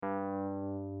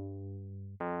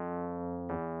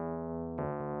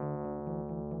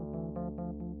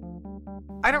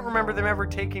I don't remember them ever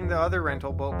taking the other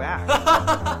rental boat back.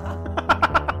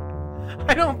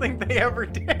 I don't think they ever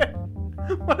did.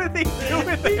 What did they do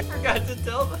with it? He forgot to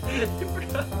tell them. He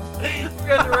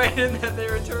forgot to write in that they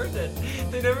returned it.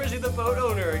 They never see the boat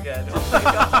owner again. Oh my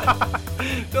god.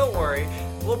 Don't worry.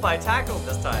 We'll buy tackle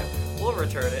this time. We'll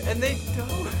return it. And they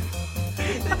don't.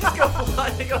 They just go fly.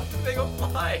 They go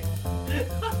fly.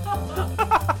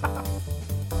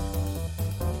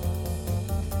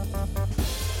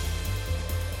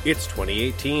 It's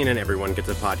 2018 and everyone gets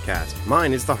a podcast.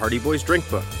 Mine is the Hardy Boys Drink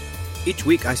Book. Each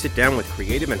week I sit down with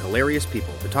creative and hilarious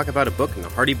people to talk about a book in the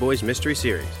Hardy Boys Mystery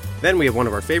Series. Then we have one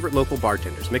of our favorite local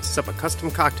bartenders mix us up a custom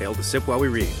cocktail to sip while we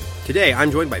read. Today I'm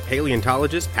joined by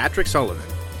paleontologist Patrick Sullivan.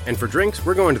 And for drinks,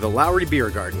 we're going to the Lowry Beer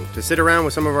Garden to sit around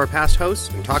with some of our past hosts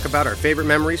and talk about our favorite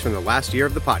memories from the last year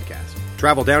of the podcast.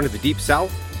 Travel down to the Deep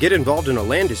South, get involved in a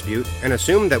land dispute, and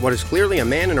assume that what is clearly a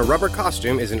man in a rubber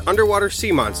costume is an underwater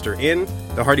sea monster in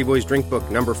the Hardy Boys Drink Book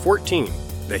number 14,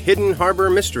 The Hidden Harbor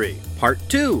Mystery, Part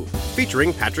 2,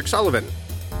 featuring Patrick Sullivan.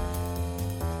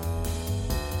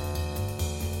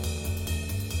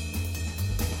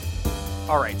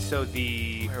 All right, so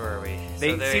Where were we?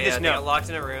 They see this They note. got locked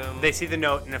in a room. They see the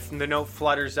note, and the note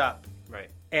flutters up. Right.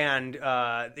 And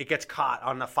it gets caught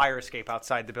on the fire escape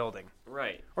outside the building.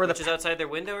 Right. Or Which is outside their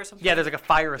window or something? Yeah, there's like a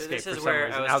fire escape This for is some where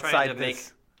reason I was outside trying to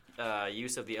this. make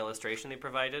use of the illustration they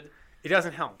provided. It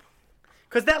doesn't help.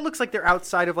 Because that looks like they're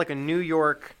outside of like a New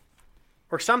York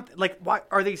or something. Like, why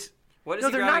are these... What is No,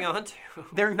 he they're grabbing not- onto?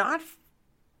 They're not...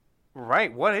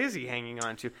 Right, what is he hanging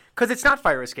on to? Because it's not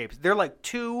fire escapes. They're like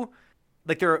two...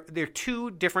 Like, they're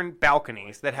two different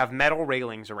balconies that have metal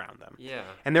railings around them. Yeah.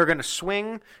 And they're going to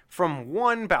swing from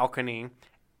one balcony,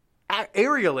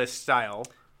 aerialist style...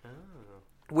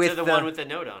 To the one with the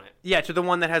note on it. Yeah, to the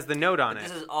one that has the note on But it.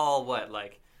 this is all what?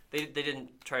 Like, they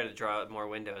didn't try to draw out more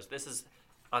windows. This is...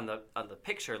 On the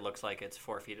picture, it looks like it's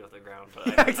 4 feet off the ground, but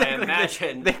Yeah, exactly. I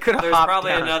imagine They could have there's hopped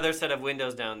probably down. another set of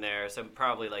windows down there, so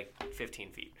probably like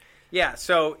 15 feet. Yeah,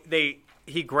 so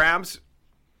he grabs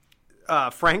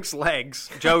Frank's legs,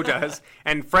 Joe does,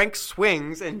 and Frank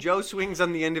swings, and Joe swings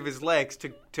on the end of his legs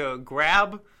to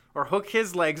grab or hook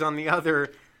his legs on the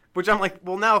other, which I'm like,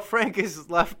 well, now Frank is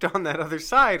left on that other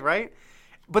side, right?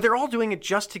 But they're all doing it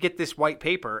just to get this white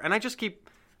paper, and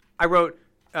I wrote,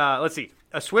 let's see,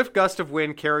 a swift gust of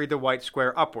wind carried the white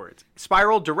square upwards,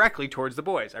 spiraled directly towards the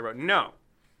boys. I wrote, no.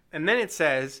 And then it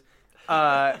says...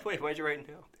 Wait, why'd you write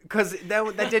no? Because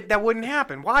that wouldn't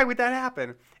happen. Why would that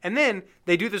happen? And then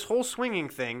they do this whole swinging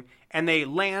thing, and they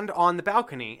land on the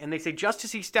balcony, and they say, just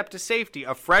as he stepped to safety,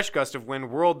 a fresh gust of wind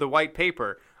whirled the white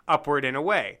paper upward and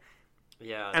away.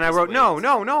 Yeah. And I wrote,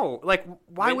 no. Like,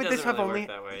 why Wind would this doesn't have really only... work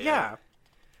that way, yeah.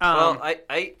 Well,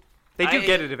 they do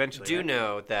get it eventually. Do right?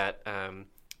 know that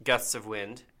gusts of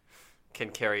wind can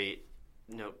carry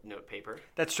note paper.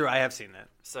 That's true. I have seen that.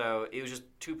 So it was just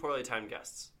two poorly timed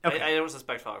gusts. Okay. I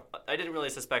didn't really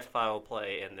suspect foul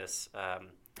play in this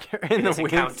In this the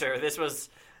wind. encounter. This was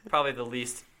probably the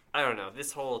least. I don't know.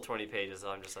 This whole 20 pages,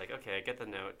 I'm just like, okay, get the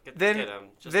note. Then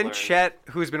learn. Chet,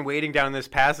 who's been waiting down this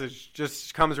passage,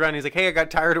 just comes around and he's like, hey, I got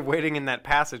tired of waiting in that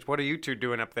passage. What are you two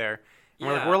doing up there? And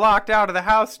we're like, Yeah. we're locked out of the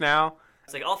house now.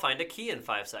 It's like, I'll find a key in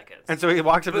 5 seconds. And so he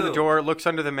walks up to the Boom. door, looks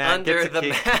under the mat, Under gets a the key.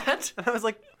 mat? And I was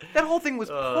like, that whole thing was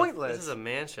pointless. This is a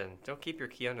mansion. Don't keep your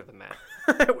key under the mat.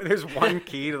 There's one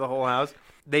key to the whole house.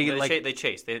 They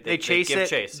chase. They chase give it.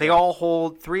 chase. They all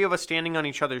hold, 3 of us standing on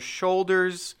each other's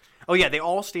shoulders. Oh, yeah, they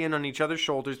all stand on each other's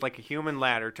shoulders like a human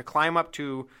ladder to climb up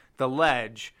to the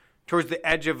ledge towards the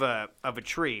edge of a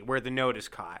tree where the note is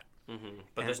caught. Mm-hmm.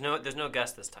 But there's no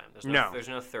gust this time. No. There's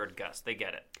no third gust. They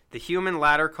get it. The human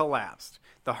ladder collapsed.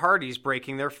 The Hardys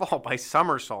breaking their fall by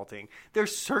somersaulting. They're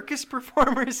circus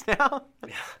performers now.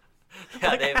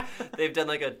 Yeah, they've done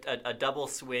like a double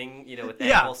swing, with the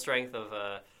Yeah. animal strength of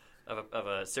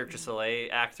a Cirque du Soleil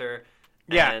actor.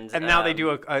 Yeah, and now they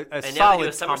do a and now solid they do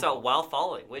a somersault tumble. while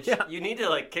falling, which you need to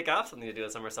like kick off something to do a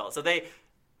somersault. So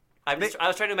I was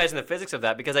trying to imagine the physics of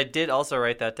that because I did also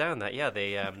write that down. That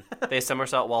they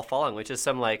somersault while falling, which is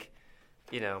some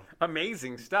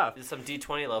amazing stuff. some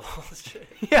D20 level shit.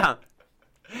 Yeah.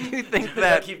 You think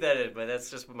that... keep that in, but that's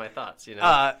just my thoughts,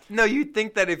 No, you'd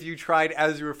think that if you tried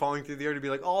as you were falling through the air to be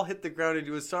like, I'll hit the ground and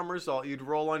do a somersault, you'd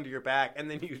roll onto your back,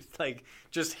 and then you'd,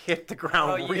 just hit the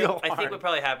ground real hard. I think what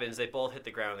probably happened is they both hit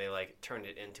the ground and they, turned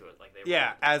it into it.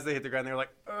 Yeah, as they hit the ground, they were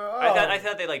like, oh. I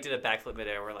thought they, did a backflip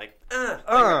midair and were like,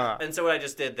 and so what I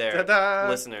just did there, Ta-da.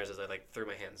 listeners, is I, threw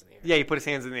my hands in the air. Yeah, he put his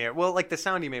hands in the air. Well, the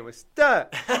sound he made was, duh.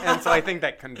 And so I think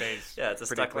that conveys. Yeah, it's a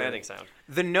pretty stuck clearly. landing sound.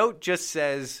 The note just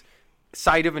says,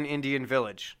 site of an Indian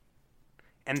village.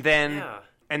 And then,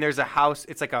 and there's a house,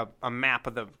 it's like a map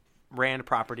of Rand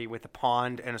property with a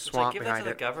pond and a swamp give behind that to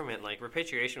it. the government. Like,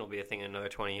 repatriation will be a thing in another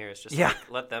 20 years. Just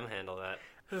let them handle that.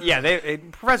 Yeah,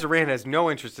 Professor Rand has no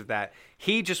interest in that.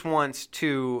 He just wants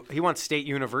State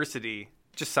University,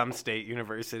 just some state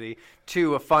university,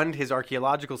 to fund his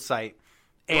archaeological site.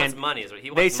 He wants money. Is what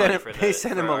he wants money for They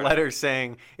sent him a letter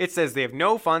saying, it says they have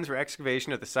no funds for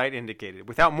excavation of the site indicated,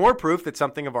 without more proof that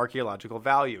something of archaeological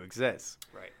value exists.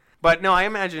 Right. But no, I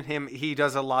imagine he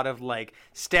does a lot of like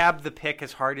stab the pick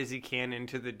as hard as he can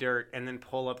into the dirt and then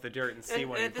pull up the dirt and see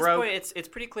what he broke. At this point, it's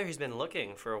pretty clear he's been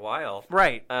looking for a while.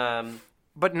 Right.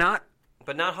 But not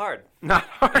hard. Not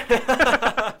hard.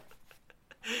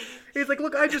 He's like,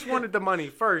 look, I just wanted the money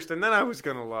first, and then I was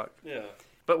gonna look. Yeah.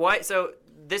 But why? So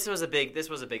this was a big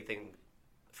thing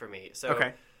for me. So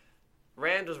okay.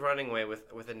 Rand was running away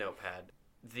with a notepad.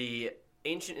 The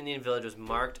ancient Indian village was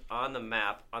marked on the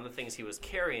map on the things he was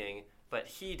carrying, but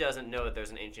he doesn't know that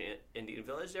there's an ancient Indian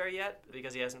village there yet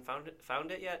because he hasn't found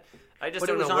it yet. But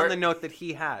it was on the note that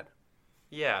he had.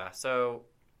 Yeah. So.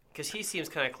 Because he seems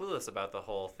kind of clueless about the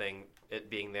whole thing, it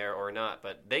being there or not.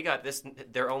 But they got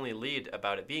their only lead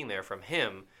about it being there from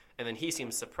him, and then he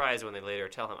seems surprised when they later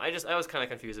tell him. I was kind of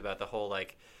confused about the whole,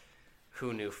 like,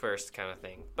 who knew first kind of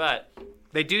thing. But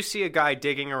they do see a guy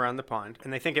digging around the pond,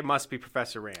 and they think it must be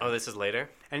Professor Rand. Oh, this is later?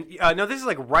 And no, this is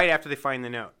like right after they find the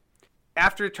note.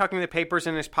 After tucking the papers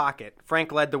in his pocket,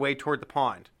 Frank led the way toward the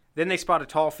pond. Then they spot a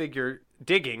tall figure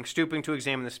digging, stooping to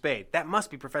examine the spade. That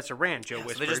must be Professor Rand, Joe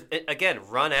whispered. So they just, again,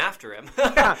 run after him.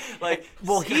 Yeah. Like,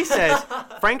 well, he says,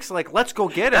 Frank's like, let's go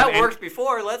get him. That worked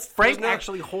before. Frank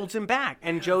actually holds him back.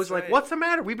 And Joe's like, right. what's the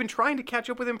matter? We've been trying to catch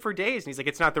up with him for days. And he's like,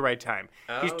 it's not the right time.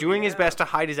 He's doing his best to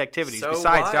hide his activities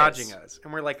besides dodging us.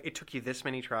 And we're like, it took you this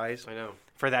many tries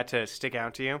for that to stick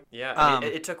out to you? Yeah. I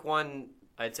mean, it took one...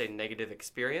 I'd say negative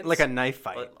experience. Like a knife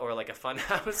fight. Or like a fun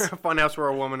house. A fun house where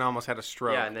a woman almost had a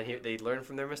stroke. Yeah, and then they learn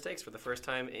from their mistakes for the first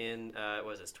time in,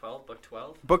 what is this, 12? Book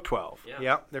 12? Book 12. Yeah.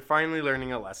 Yep. They're finally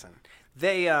learning a lesson.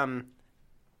 They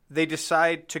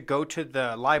decide to go to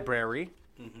the library,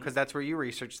 because that's where you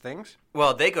research things.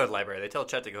 Well, they go to the library. They tell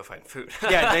Chet to go find food.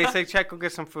 Yeah, they say, Chet, go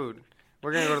get some food.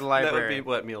 We're going to go to the library. That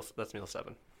would be that's meal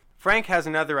 7. Frank has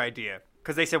another idea.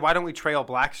 Because they said, why don't we trail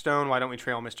Blackstone? Why don't we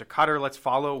trail Mr. Cutter? Let's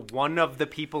follow one of the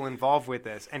people involved with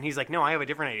this. And he's like, no, I have a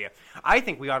different idea. I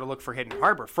think we ought to look for Hidden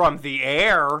Harbor from the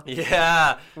air.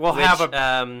 Yeah. We'll have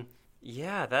a...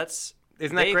 yeah, that's...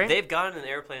 Isn't that great? They've gone in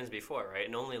airplanes before, right?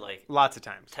 And only like... Lots of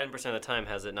times. 10% of the time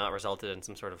has it not resulted in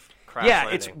some sort of crash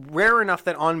landing. It's rare enough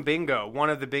that on bingo,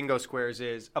 one of the bingo squares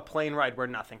is a plane ride where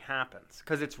nothing happens.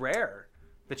 Because it's rare.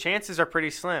 The chances are pretty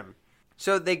slim.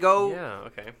 So they go... Yeah,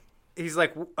 okay. He's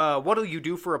like, what'll you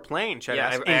do for a plane, Chet?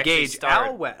 Yeah, engage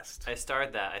Al West. I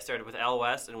started that. I started with Al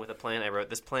West, and with a plane, I wrote,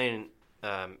 this plane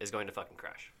is going to fucking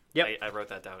crash. Yep. I wrote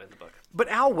that down in the book. But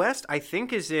Al West, I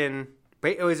think, is in...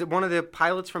 Is it one of the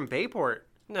pilots from Bayport?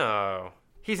 No.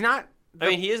 He's not... I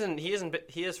mean, he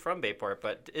is from Bayport,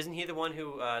 but isn't he the one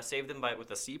who saved them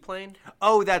with a seaplane?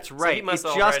 Oh, that's right.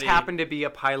 So it just happened to be a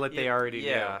pilot they already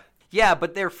knew. Yeah,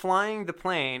 but they're flying the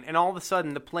plane, and all of a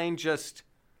sudden, the plane just...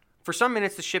 For some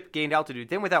minutes, the ship gained altitude.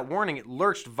 Then, without warning, it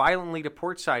lurched violently to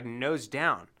port side and nose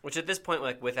down. Which, at this point,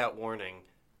 like without warning,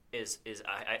 is it's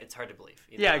hard to believe.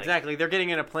 You know? Yeah, exactly. They're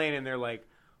getting in a plane and they're like,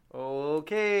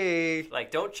 okay,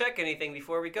 like don't check anything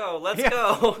before we go. Let's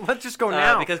go. Let's just go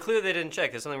now. Because clearly they didn't check.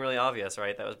 There's something really obvious,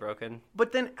 right? That was broken.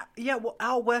 But then,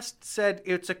 Al West said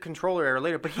it's a controller error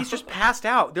later, but he's just passed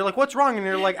out. They're like, "What's wrong?" And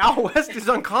they're like, "Al West is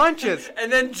unconscious."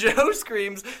 And then Joe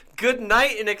screams, "Good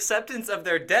night" in acceptance of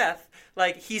their death.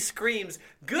 Like, he screams,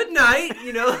 "Good night,"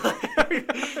 you know?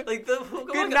 Like,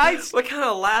 good night. What kind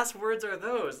of last words are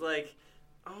those? Like,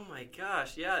 oh my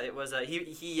gosh, yeah, it was,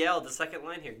 he yelled the second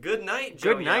line here, "Good night,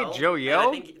 Joe." Good night, Joe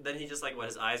yelled? And I think then he just, like,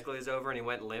 his eyes glazed over and he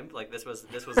went limp. Like, this was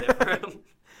it for him.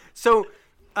 So,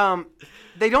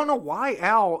 they don't know why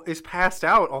Al is passed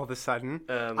out all of a sudden.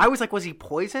 I was like, was he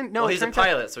poisoned? No, well, he's a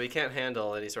pilot, so he can't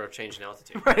handle any sort of change in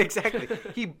altitude. Right, exactly.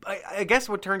 I guess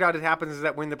what turned out to happen is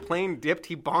that when the plane dipped,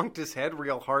 he bonked his head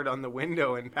real hard on the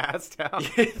window and passed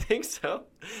out. You think so?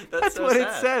 That's so what sad.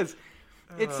 it says.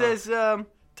 It says...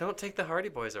 don't take the Hardy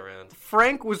Boys around.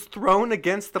 Frank was thrown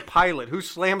against the pilot, who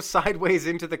slammed sideways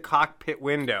into the cockpit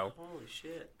window. Holy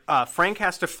shit. Frank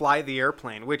has to fly the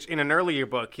airplane, which in an earlier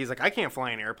book, he's like, I can't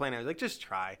fly an airplane. I was like, just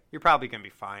try. You're probably going to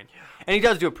be fine. Yeah. And he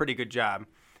does do a pretty good job.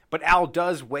 But Al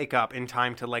does wake up in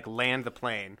time to, like, land the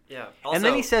plane. Yeah. Also, and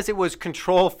then he says it was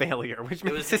control failure, which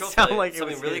makes it sound like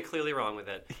something it was really clearly wrong with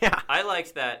it. Yeah. I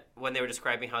liked that when they were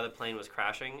describing how the plane was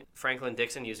crashing, Franklin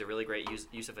Dixon used a really great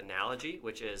use of analogy,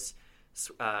 which is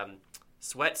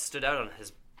sweat stood out on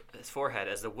his forehead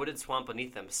as the wooded swamp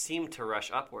beneath them seemed to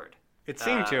rush upward. It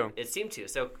seemed to. It seemed to.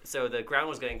 So the ground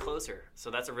was getting closer.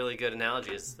 So that's a really good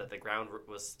analogy, is that the ground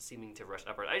was seeming to rush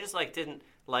upward. I just didn't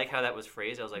like how that was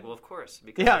phrased. I was like, well, of course.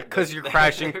 Because you're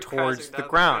crashing towards the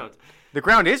ground. The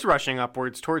ground is rushing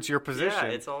upwards towards your position.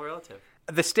 Yeah, it's all relative.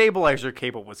 The stabilizer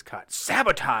cable was cut.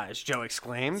 Sabotage, Joe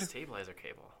exclaimed. Stabilizer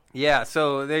cable. Yeah,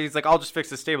 so he's like, I'll just fix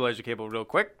the stabilizer cable real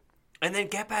quick. And then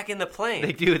get back in the plane.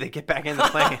 They do. They get back in the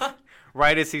plane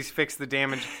right as he's fixed the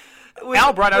damage.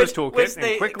 Al brought out his toolkit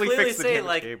and quickly fixed the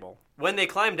damage cable. When they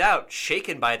climbed out,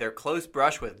 shaken by their close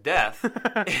brush with death,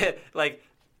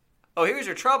 oh, here's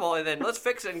your trouble, and then let's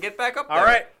fix it and get back up there. All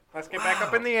right, let's get back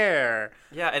up in the air.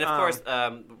 Yeah, and of course,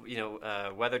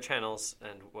 weather channels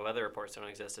and weather reports don't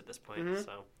exist at this point,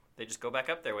 so they just go back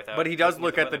up there without... But he does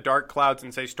look at the dark clouds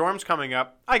and say, storm's coming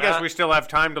up. I guess we still have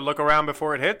time to look around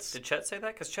before it hits. Did Chet say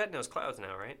that? Because Chet knows clouds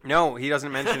now, right? No, he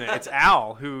doesn't mention it. It's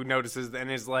Al who notices and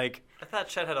is like... I thought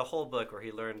Chet had a whole book where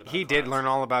he learned about He clouds. did learn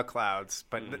all about clouds,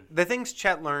 but the things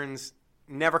Chet learns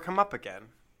never come up again.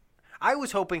 I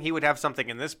was hoping he would have something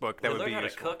in this book that would be useful. He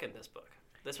learned how to cook in this book.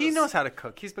 He knows how to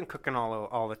cook. He's been cooking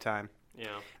all the time. Yeah.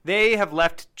 They have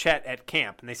left Chet at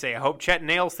camp, and they say, I hope Chet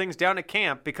nails things down at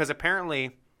camp, because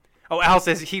apparently... Oh, Al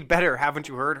says he'd better. Haven't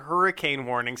you heard? Hurricane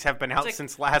warnings have been out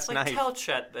since last night. Tell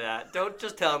Chet that. Don't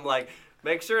just tell him,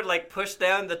 make sure to, push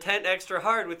down the tent extra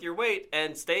hard with your weight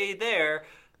and stay there.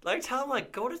 Tell him,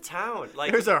 go to town.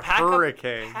 There's a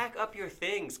hurricane. Pack up your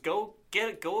things. Go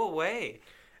away.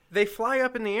 They fly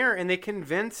up in the air, and they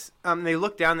convince, they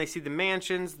look down, they see the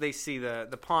mansions, they see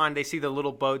the pond, they see the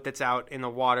little boat that's out in the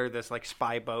water, this,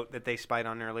 spy boat that they spied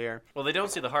on earlier. Well, they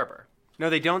don't see the harbor. No,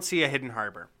 they don't see a hidden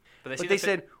harbor. But they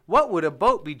said, what would a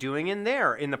boat be doing in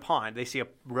there, in the pond? They see a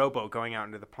rowboat going out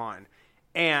into the pond.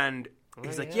 And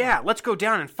he's like, yeah, let's go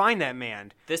down and find that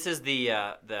man. This is the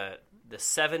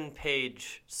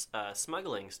 7-page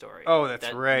smuggling story. Oh, that's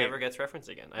that right. Never gets referenced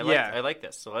again. I like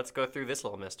this. So let's go through this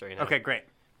little mystery now. Okay, great.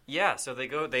 Yeah, so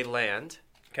they land.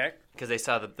 Okay. Because they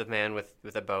saw the man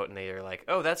with a boat, and they are like,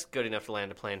 oh, that's good enough to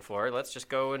land a plane for. Let's just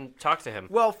go and talk to him.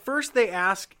 Well, first they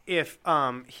ask if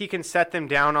he can set them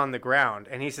down on the ground.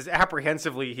 And he says,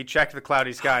 apprehensively, he checked the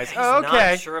cloudy skies. He's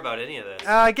okay. not sure about any of this.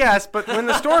 I guess, but when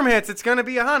the storm hits, it's going to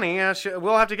be a honey.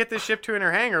 We'll have to get this ship to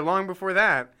her hangar long before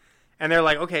that. And they're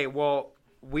like, okay, well,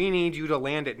 we need you to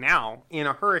land it now in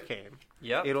a hurricane.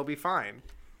 Yep. It'll be fine.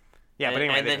 Yeah, and, but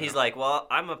anyway. And then he's like, well,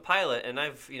 I'm a pilot, and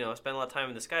I've spent a lot of time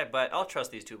in the sky, but I'll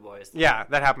trust these two boys. Yeah,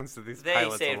 that happens to these pilots a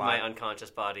lot. They saved my unconscious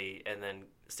body and then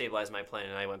stabilized my plane,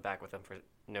 and I went back with them for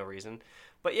no reason.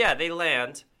 But yeah, they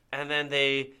land, and then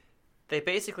they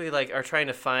basically are trying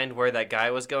to find where that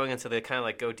guy was going, and so they kind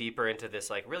of go deeper into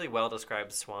this really well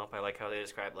described swamp. I like how they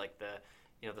describe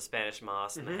the Spanish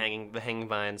moss and the hanging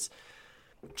vines.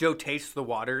 Joe tastes the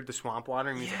water, the swamp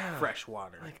water, and he's like, fresh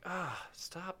water.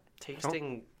 Stop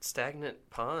tasting stagnant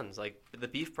ponds. The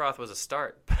beef broth was a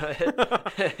start,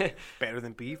 but better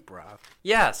than beef broth.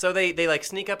 Yeah, so they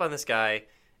sneak up on this guy,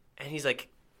 and he's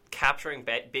capturing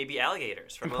baby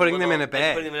alligators and putting them in a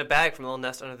bag. Putting them in a bag from a little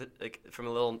nest under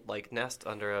nest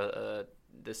under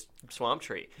this swamp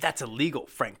tree. That's illegal,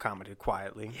 Frank commented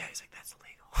quietly. Yeah, he's like, that's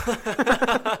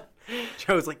illegal.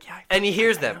 Joe's like, yeah. And he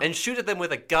hears them and shoots at them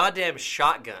with a goddamn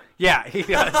shotgun. Yeah, he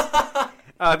does.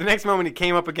 The next moment, he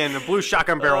came up again, a blue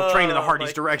shotgun barrel trained in the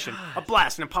Hardy's direction. A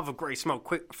blast and a puff of gray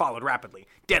smoke followed rapidly.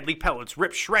 Deadly pellets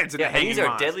ripped shreds in the hanging these are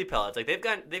moss. deadly pellets. They've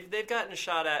gotten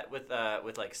shot at with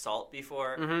salt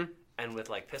before, and with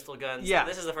pistol guns. Yeah, so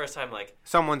this is the first time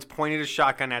someone's pointed a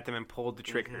shotgun at them and pulled the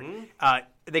trigger.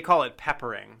 They call it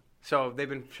peppering. So they've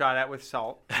been shot at with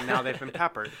salt, and now they've been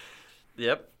peppered.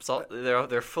 Yep, salt.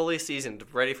 They're fully seasoned,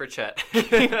 ready for Chet.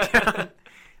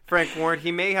 Frank warned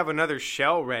he may have another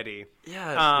shell ready.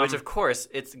 Yeah, which of course,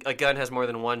 a gun has more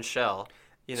than one shell.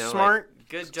 Smart,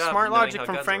 good job. Smart logic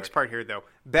from Frank's part here, though.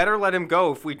 Better let him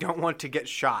go if we don't want to get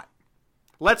shot.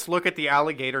 Let's look at the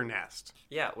alligator nest.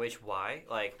 Yeah, why?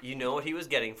 What he was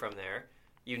getting from there.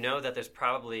 You know that there's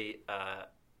probably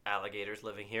alligators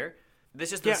living here.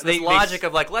 This is this logic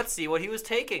of let's see what he was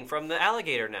taking from the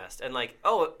alligator nest, and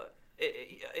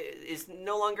it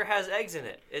no longer has eggs in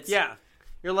it.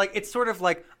 You're it's sort of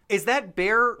is that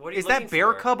bear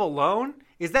cub alone?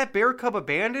 Is that bear cub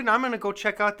abandoned? I'm gonna go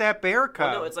check out that bear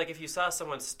cub. Well, no, it's if you saw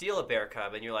someone steal a bear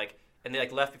cub and you're and they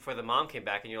left before the mom came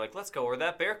back and you're let's go where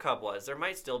that bear cub was. There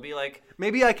might still be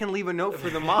maybe I can leave a note for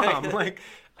the mom.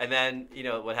 And then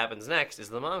what happens next is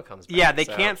the mom comes back. Yeah, they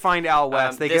can't find Al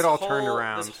West. They get all turned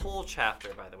around. This whole chapter,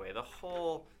 by the way, the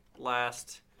whole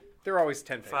last. They're always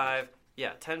 10 pages.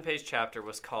 10-page chapter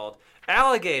was called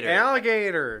Alligator.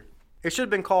 Alligator. It should have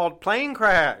been called Plane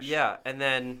Crash. Yeah, and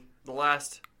then the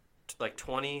last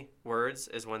 20 words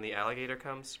is when the alligator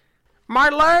comes. My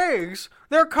legs!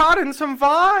 They're caught in some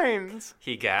vines!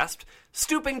 He gasped.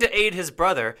 Stooping to aid his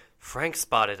brother, Frank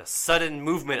spotted a sudden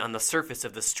movement on the surface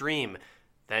of the stream.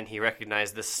 Then he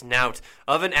recognized the snout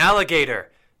of an alligator.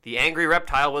 The angry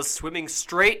reptile was swimming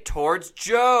straight towards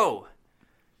Joe.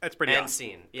 That's pretty End awesome.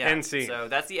 scene. Yeah. End scene. So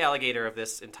that's the alligator of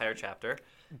this entire chapter.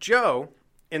 Joe,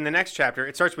 in the next chapter,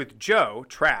 it starts with Joe,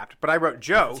 trapped, but I wrote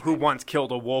Joe, who once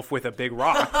killed a wolf with a big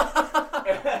rock.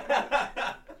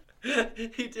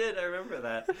 He did, I remember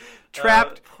that.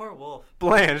 Trapped. Poor wolf.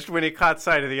 Blanched when he caught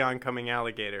sight of the oncoming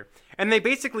alligator. And they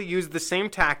basically used the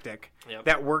same tactic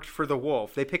that worked for the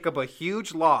wolf. They pick up a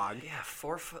huge log. Yeah,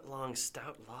 4-foot-long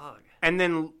stout log. And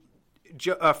then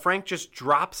Frank just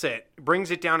drops it, brings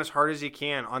it down as hard as he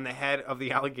can on the head of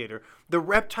the alligator. The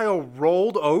reptile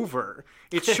rolled over,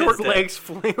 its short legs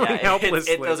flailing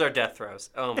helplessly. Those are death throws.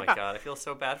 Oh my god, I feel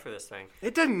so bad for this thing.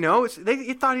 It doesn't know.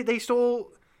 It thought they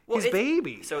stole his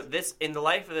baby. So this, in the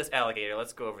life of this alligator,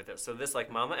 let's go over this. So this,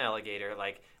 like, mama alligator,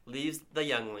 like, leaves the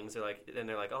younglings.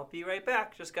 They're like, I'll be right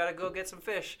back. Just gotta go get some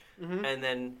fish. Mm-hmm. And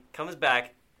then comes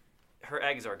back. Her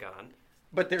eggs are gone.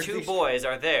 But there's two boys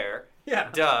are there. Yeah.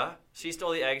 Duh. She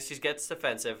stole the eggs. She gets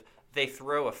defensive. They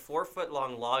throw a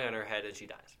 4-foot-long log on her head, and she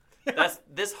dies. That's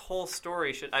this whole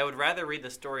story. I would rather read the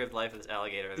story of life of this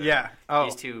alligator than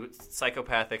these two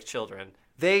psychopathic children.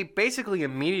 They basically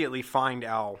immediately find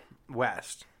Al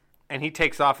West, and he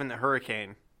takes off in the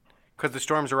hurricane because the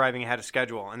storm's arriving ahead of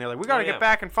schedule. And they're like, we got to get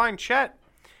back and find Chet.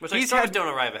 Which, like, storms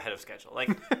don't arrive ahead of schedule. Like,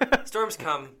 storms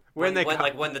come when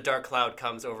the dark cloud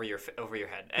comes over your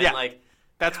head. And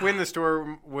that's when the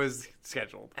storm was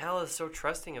scheduled. Al is so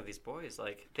trusting of these boys.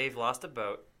 Like, they've lost a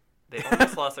boat. They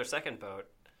almost lost their second boat.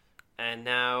 And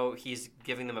now he's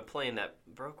giving them a plane that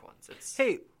broke once.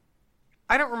 Hey,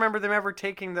 I don't remember them ever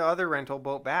taking the other rental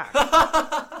boat back.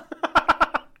 I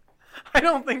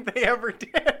don't think they ever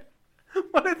did.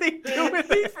 What did they do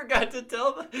with it? He forgot to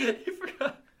tell them. He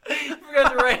forgot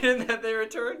to write in that they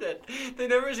returned it. They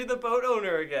never see the boat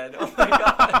owner again. Oh my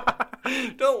god.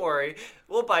 Don't worry.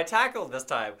 We'll buy tackle this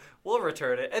time. We'll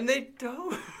return it. And they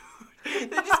don't. They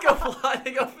just go fly.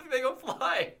 They go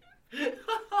fly.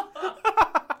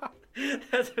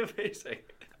 That's amazing.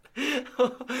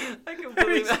 I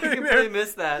completely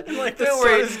missed that. Like, don't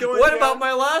worry. What about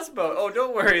my last boat? Oh,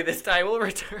 don't worry. This time we'll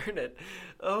return it.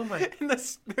 Oh my! And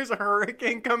there's a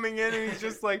hurricane coming in, and he's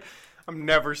just like, "I'm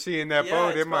never seeing that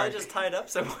boat." It's probably just tied up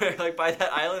somewhere, like by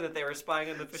that island that they were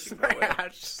spying on the fishing boat.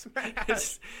 Smash!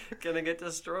 It's gonna get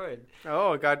destroyed.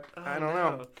 Oh God! I don't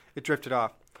know. It drifted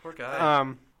off. Poor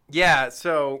guy. Yeah.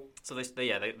 So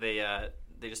they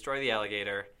destroy the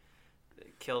alligator,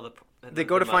 kill the. They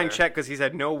go to find Chet because he's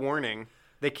had no warning.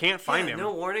 They can't find him.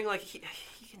 No warning. Like he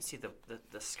can see the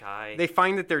sky. They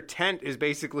find that their tent is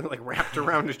basically like wrapped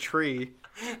around a tree.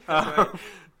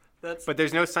 But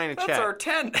there's no sign of Chet. That's our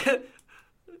tent.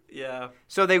 Yeah.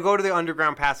 So they go to the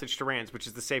underground passage to Rand's, which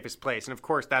is the safest place, and of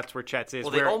course that's where Chet's is.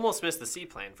 Well, they almost missed the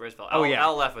seaplane. First of all,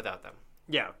 Al left without them.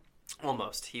 Yeah.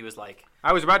 Almost. He was like,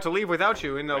 I was about to leave without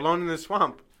you, alone in the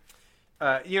swamp.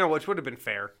 Which would have been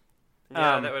fair.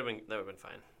 Yeah, that would have been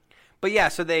fine. But yeah,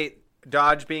 so they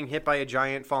dodge being hit by a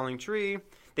giant falling tree.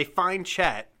 They find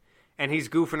Chet, and he's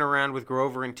goofing around with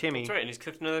Grover and Timmy. That's right, and he's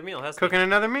cooking another meal.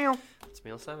 Another meal. It's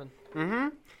meal 7. Mm-hmm.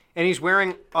 And he's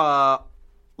wearing,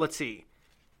 let's see,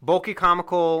 bulky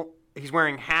comical. He's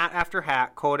wearing hat after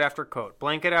hat, coat after coat,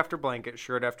 blanket after blanket,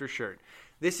 shirt after shirt.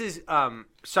 This is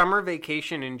summer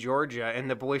vacation in Georgia, and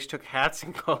the boys took hats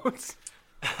and coats.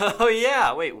 Oh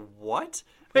yeah! Wait, what?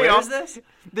 Where is this?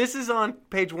 This is on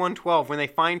page 112 when they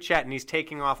find Chet and he's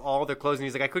taking off all their clothes and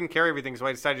he's like, I couldn't carry everything, so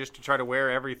I decided just to try to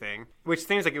wear everything. Which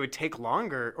seems like it would take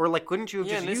longer. Or like, couldn't you have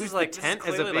just used the tent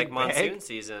as a big like monsoon bag?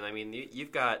 Season. I mean,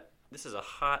 you've got, this is a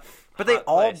hot But they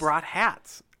all place. brought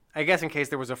hats. I guess in case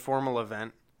there was a formal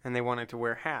event and they wanted to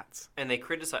wear hats. And they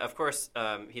criticize, of course,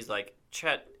 he's like,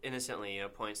 Chet innocently,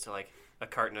 points to like a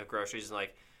carton of groceries and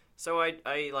like, so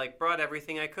I like brought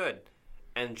everything I could.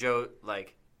 And Joe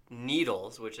like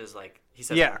needles, which is like, he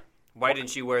said, yeah. Why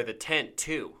didn't you wear the tent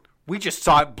too? We just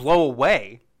saw it blow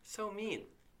away. So mean.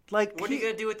 Like, what are you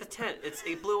gonna do with the tent?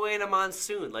 It blew away in a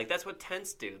monsoon. Like, that's what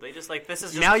tents do. They just like, this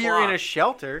is just now cloth. you're in a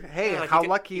shelter. Hey, like, how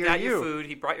lucky you are got you? Your food.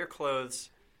 He brought your clothes.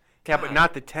 Yeah, but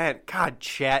not the tent. God,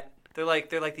 Chet. They're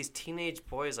like these teenage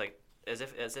boys, like as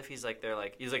if he's like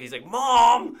he's like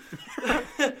Mom,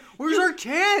 where's our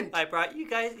tent? I brought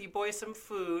you boys some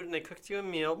food and I cooked you a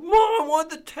meal. Mom, I want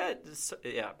the tent.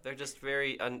 Yeah, they're just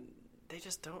very they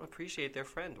just don't appreciate their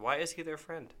friend. Why is he their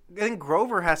friend? I think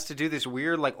Grover has to do this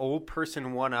weird, like, old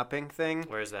person one-upping thing.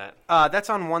 Where's that? That's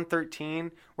on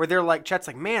 113, where they're like, Chet's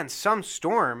like, man, some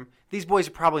storm. these boys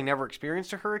have probably never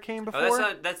experienced a hurricane before.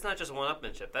 Oh, that's not just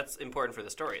one-upmanship. That's important for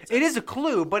the story. It is a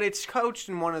clue, but it's couched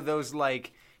in one of those,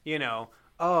 like,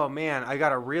 oh, man, I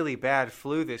got a really bad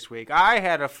flu this week. I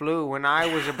had a flu when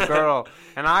I was a girl,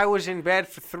 and I was in bed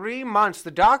for 3 months. The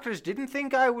doctors didn't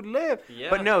think I would live. Yeah.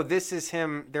 But no, this is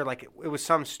him. They're like, it was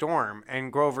some storm.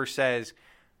 And Grover says,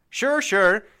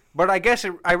 sure, but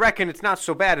I reckon it's not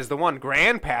so bad as the one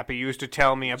Grandpappy used to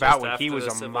tell me about when he was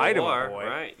a mite of a boy.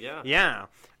 Right, yeah.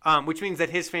 Yeah. Which means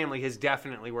that his family has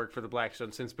definitely worked for the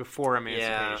Blackstone since before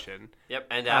Emancipation. Yeah. Yep,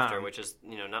 and after, which is,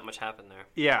 not much happened there.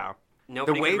 Yeah.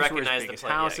 Nobody the could waves were as recognize big the as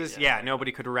place. houses. Yeah,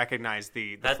 nobody could recognize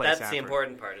the place That's after. the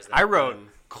important part. Is that, I wrote,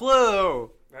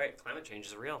 clue! Right, climate change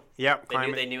is real. Yep.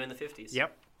 They knew in the 50s.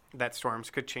 Yep. That storms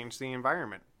could change the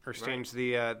environment or change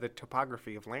the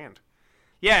topography of land.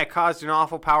 Yeah, it caused an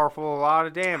awful powerful lot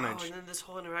of damage. Oh, and then this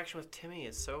whole interaction with Timmy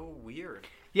is so weird.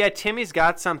 Yeah, Timmy's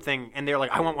got something, and they're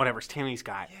like, I want whatever's Timmy's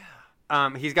got. Yeah.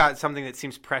 He's got something that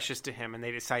seems precious to him, and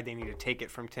they decide they need to take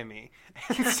it from Timmy.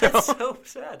 And so, That's so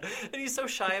sad, and he's so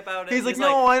shy about it. He's like,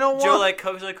 no, I don't Joe want.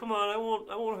 Joe like, come on, I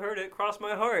won't hurt it. Cross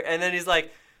my heart. And then he's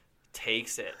like,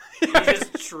 takes it. He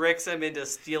just tricks him into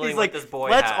stealing He's what like, this boy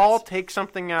let's has. all take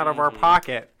something out of our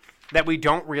pocket that we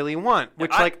don't really want.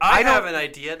 Which, I don't have an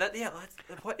idea.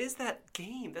 What is that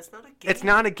game? That's not a game. It's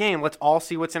not a game. Let's all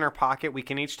see what's in our pocket. We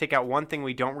can each take out one thing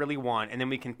we don't really want, and then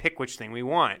we can pick which thing we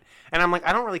want. And I'm like,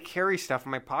 I don't really carry stuff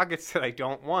in my pockets that I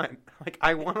don't want. Like,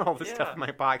 I want all this stuff in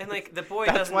my pocket. And like the boy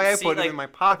That's doesn't why I see, put it in my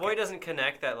pocket. The boy doesn't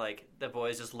connect that like the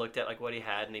boys just looked at like what he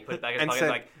had and he put it back in his pocket said,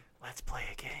 like, let's play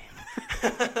a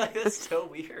game. Like, that's so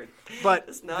weird. But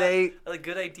it's not they, a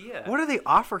good idea. What do they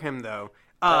offer him though?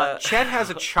 Chet has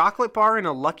a chocolate bar and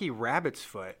a lucky rabbit's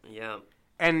foot. Yeah.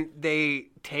 And they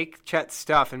take Chet's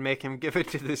stuff and make him give it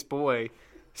to this boy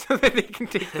so that they can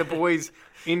take the boy's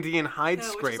Indian hide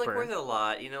scraper. Which is like worth a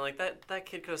lot. Like that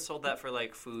kid could have sold that for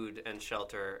like food and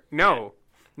shelter. No.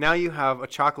 Now you have a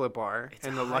chocolate bar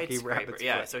and the hide lucky scraper. rabbit's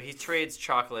Yeah, foot. so he trades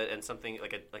chocolate and something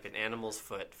like an animal's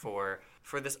foot for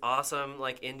this awesome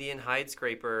like Indian hide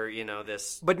scraper,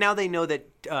 this. But now they know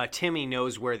that Timmy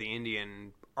knows where the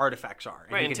Indian artifacts are.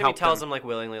 And right, and Timmy tells them like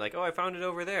willingly, like, "Oh, I found it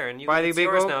over there, and it's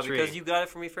yours now because you got it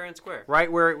from me fair and square." Right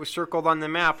where it was circled on the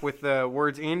map with the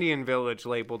words Indian Village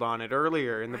labeled on it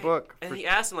earlier in the book. And he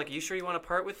asked him, like, "Are you sure you want to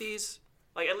part with these?"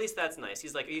 Like, at least that's nice.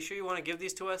 He's like, "Are you sure you want to give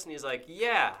these to us?" And he's like,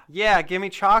 "Yeah." Yeah, give me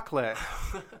chocolate.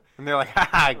 And they're like,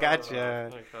 haha, gotcha.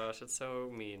 Oh my gosh, it's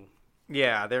so mean.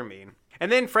 Yeah, they're mean.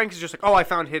 And then Frank is just like, oh, I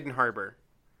found Hidden Harbor.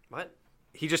 What?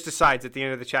 He just decides at the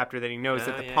end of the chapter that he knows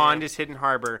that the pond is Hidden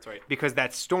Harbor because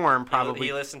that storm probably...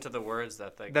 He listened to the words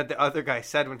that the other guy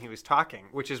said when he was talking,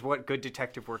 which is what good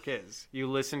detective work is. You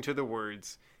listen to the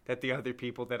words that the other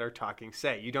people that are talking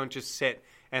say. You don't just sit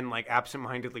and like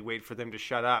absentmindedly wait for them to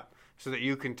shut up so that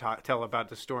you can tell about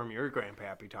the storm your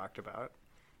grandpappy talked about.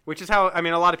 Which is how, a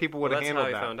lot of people would have handled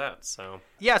that. That's how he found out, so...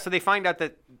 Yeah, so they find out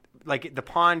that like the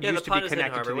pond used to be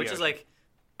connected Harbor, to the which ocean. is like...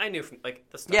 I knew from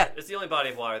the start. Yeah. It's the only body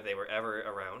of water they were ever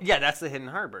around. Yeah, that's the Hidden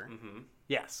Harbor. Mm-hmm.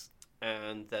 Yes.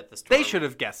 And that the storm... They should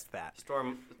have guessed that.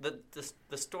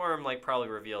 The storm probably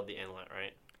revealed the inlet,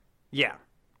 right? Yeah.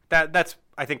 That's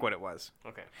I think what it was.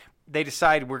 Okay. They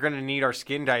decide we're going to need our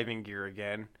skin diving gear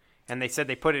again, and they said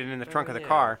they put it in the trunk of the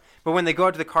car. But when they go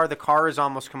out to the car is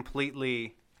almost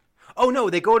completely... Oh no,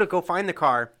 they go find the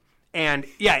car, and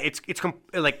yeah, it's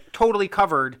like totally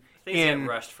covered Things get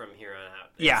rushed from here on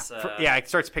out. It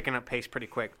starts picking up pace pretty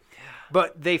quick. Yeah.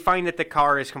 But they find that the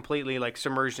car is completely like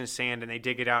submerged in sand, and they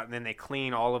dig it out, and then they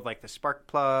clean all of like the spark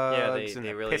plugs and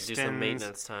they the really pistons, do some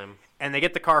maintenance time. And they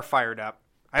get the car fired up.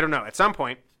 I don't know. At some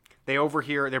point,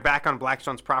 they're back on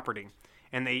Blackstone's property,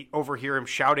 and they overhear him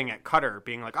shouting at Cutter,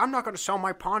 being like, "I'm not going to sell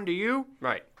my pond to you."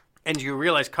 Right. And you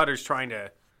realize Cutter's trying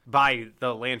to buy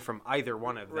the land from either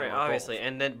one of them. Right, obviously.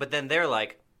 But then they're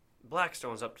like,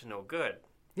 Blackstone's up to no good.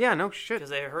 Yeah, no shit.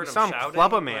 Because they heard him shouting.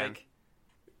 Club a man.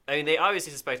 They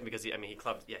obviously suspect him because he did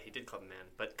club a man.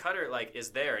 But Cutter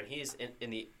is there, and he's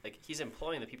he's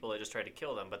employing the people that just tried to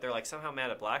kill them. But they're somehow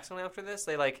mad at Blackstone after this.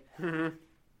 They Mm-hmm.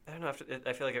 I don't know.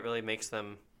 I feel like it really makes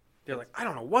them. They're like, I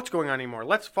don't know what's going on anymore.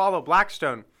 Let's follow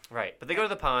Blackstone. Right, but they go to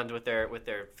the pond with their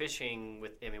fishing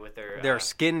with their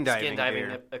skin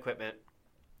diving equipment.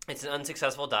 It's an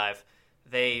unsuccessul dive.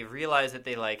 They realize that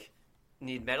they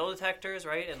need metal detectors,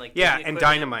 right? And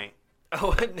dynamite.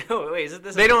 Oh no! Wait, is it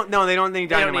this? They don't need dynamite. They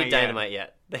don't need dynamite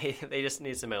yet. They just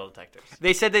need some metal detectors.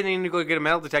 They said they needed to go get a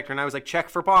metal detector, and I was like, check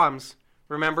for bombs.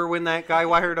 Remember when that guy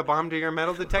wired a bomb to your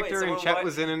metal detector and Chet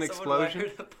was in an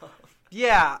explosion?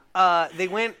 Yeah,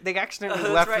 they accidentally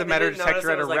left the metal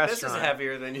detector at a restaurant. This is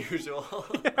heavier than usual.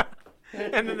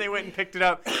 And then they went and picked it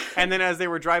up. And then as they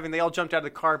were driving, they all jumped out of the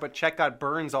car, but Chet got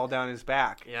burns all down his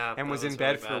back. Yeah, and was that in was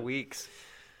bed really for bad. weeks.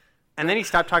 And then he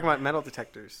stopped talking about metal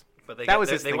detectors. But they That was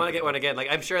his they thing want to get before. one again. Like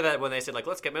I'm sure that when they said like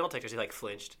let's get metal detectors, he like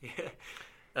flinched.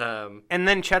 And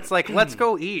then Chet's like, let's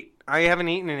go eat. I haven't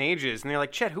eaten in ages. And they're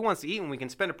like, Chet, who wants to eat when we can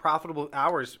spend a profitable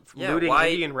hours looting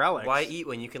Indian relics? Why eat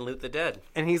when you can loot the dead?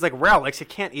 And he's like, relics? You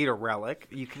can't eat a relic.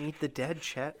 You can eat the dead,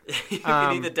 Chet. You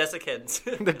can eat the desiccants.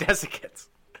 The desiccants.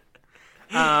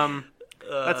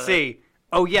 Let's see.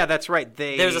 Oh, yeah, that's right.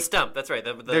 There's a stump. That's right.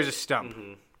 There's a stump.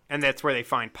 Mm-hmm. And that's where they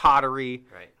find pottery,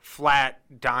 right. flat,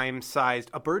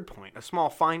 dime-sized, a bird point, a small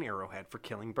fine arrowhead for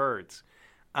killing birds.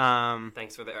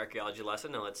 Thanks for the archaeology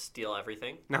lesson. Now let's steal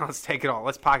everything. Now let's take it all.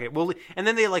 Let's pocket it. Well, and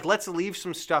then they like, let's leave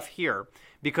some stuff here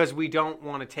because we don't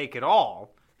want to take it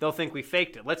all. They'll think we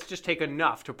faked it. Let's just take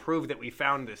enough to prove that we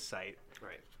found this site.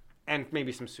 Right. And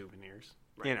maybe some souvenirs,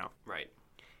 you know. Right.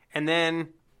 And then,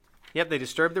 yep, they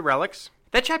disturb the relics.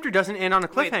 That chapter doesn't end on a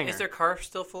cliffhanger. Wait, is their car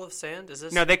still full of sand? Is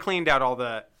this? No, they cleaned out all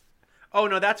the... Oh,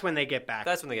 no, that's when they get back.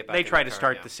 That's when they get back. They try to car,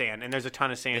 start yeah. the sand, and there's a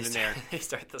ton of sand in there. They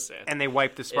start the sand. And they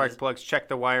wipe the spark plugs, check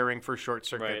the wiring for short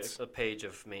circuits. Right, it's a page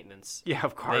of maintenance. Yeah,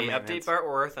 of car They maintenance. update Bart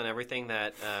Worth on everything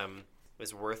that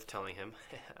is worth telling him.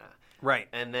 Right.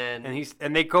 And then...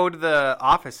 And they go to the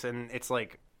office, and it's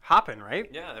like hopping, right?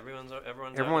 Yeah,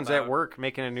 everyone's at work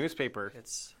making a newspaper.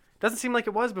 It's doesn't seem like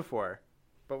it was before.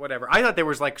 But whatever. I thought there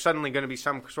was like suddenly going to be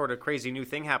some sort of crazy new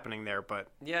thing happening there, but...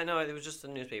 Yeah, no, it was just a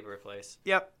newspaper place.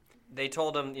 Yep. They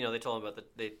told him about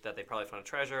that they probably found a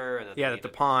treasure and that the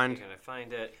pond. They're gonna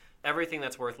find it. Everything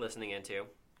that's worth listening into,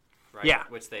 right? Yeah.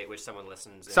 Which someone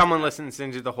listens. Someone listens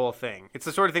into the whole thing. It's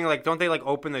the sort of thing like, don't they like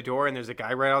open the door and there's a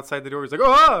guy right outside the door? He's like,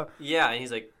 oh. Yeah, and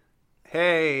he's like,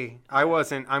 hey,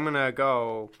 I'm gonna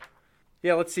go.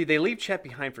 Yeah, let's see. They leave Chet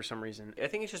behind for some reason. I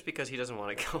think it's just because he doesn't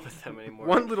want to go with them anymore.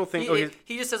 One little thing.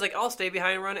 He just says, like, I'll stay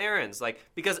behind and run errands. Like,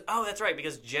 because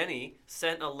Jenny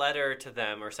sent a letter to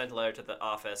them, or sent a letter to the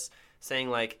office saying,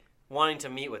 like, wanting to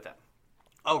meet with them.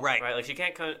 Oh, right. Right? Like,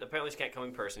 apparently she can't come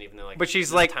in person, even though, like, but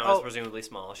she's the like, town is presumably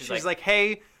small. She's like,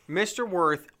 hey, Mr.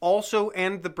 Worth, also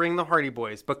and bring the Hardy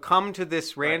Boys, but come to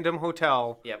this random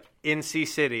hotel in Sea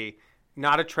City.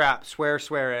 Not a trap. Swear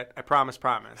it. I promise.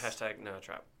 Hashtag not a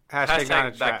trap. Hashtag not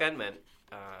a trap. Back then meant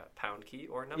pound key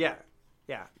or number.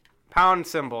 Yeah. Pound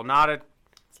symbol, not a...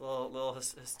 It's a little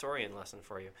historian lesson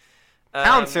for you.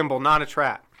 Pound symbol, not a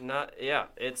trap.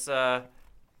 It's... and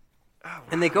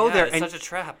they go there, it's and such a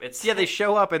trap. It's they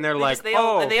show up and they're like,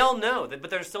 and they all know, but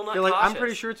they're still not. They're like, cautious. I'm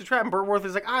pretty sure it's a trap. And Burt Worth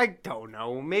is like, I don't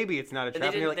know, maybe it's not a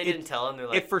trap. They didn't tell him. They're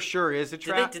like, it for sure is a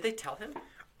trap. Did they tell him?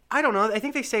 I don't know. I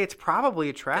think they say it's probably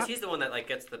a trap. Because he's the one that like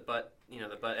gets the butt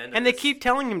end. And they keep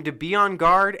telling him to be on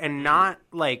guard and not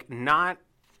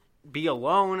be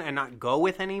alone and not go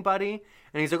with anybody.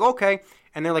 And he's like, okay.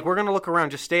 And they're like, we're gonna look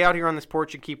around. Just stay out here on this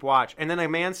porch and keep watch. And then a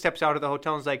man steps out of the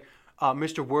hotel and is like,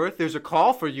 Mr. Worth, there's a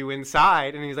call for you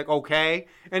inside. And he's like, okay.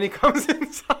 And he comes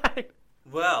inside.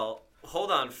 Well, hold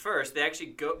on. First, they actually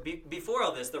go... before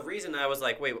all this, the reason I was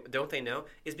like, wait, don't they know?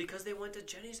 Is because they went to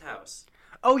Jenny's house.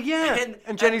 Oh, yeah.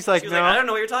 And Jenny's like, no. Like, I don't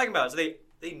know what you're talking about. So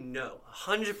they know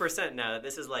 100% now that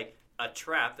this is like a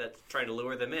trap that's trying to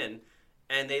lure them in.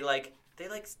 And they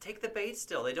take the bait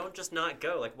still. They don't just not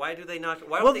go. Like, why do they not...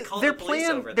 Why would they call the police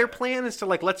over there? Their plan is to,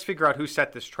 like, let's figure out who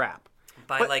set this trap.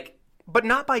 But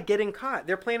not by getting caught.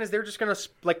 Their plan is they're just going to,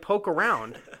 like, poke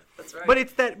around. That's right. But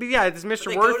it's this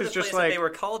Mr. Worth is just like... they were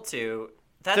called to.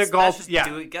 That's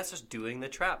just doing the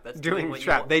trap. That's doing the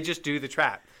trap. They just do the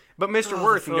trap. But Mr.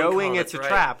 Worth, knowing it's a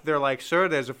trap, they're like, sir,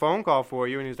 there's a phone call for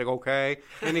you. And he's like, okay.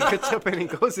 And he gets up and he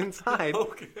goes inside.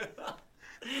 Okay.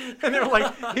 And they're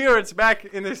like, here, it's back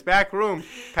in this back room.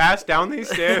 Pass down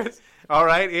these stairs. All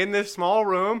right, in this small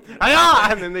room.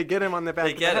 And then they get him on the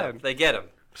back of the head. They get him.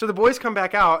 So the boys come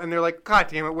back out, and they're like, God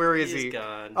damn it, where is he? He's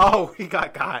gone. Oh, he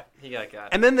got got.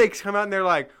 And then they come out, and they're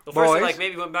like, well, boys. First they're like,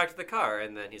 maybe he went back to the car,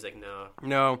 and then he's like, no.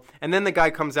 No. And then the guy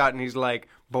comes out, and he's like,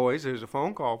 boys, there's a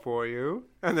phone call for you.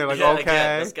 And they're like, yeah, okay.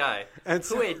 Again, this guy. And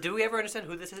so, wait, do we ever understand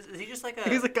who this is? Is he just like a...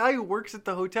 He's a guy who works at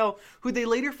the hotel, who they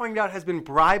later find out has been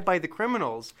bribed by the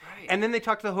criminals. Right. And then they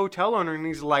talk to the hotel owner, and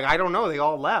he's like, I don't know, they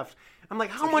all left. I'm like,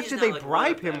 how much did they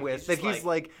bribe him with? That he's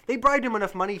like, they bribed him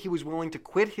enough money he was willing to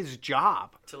quit his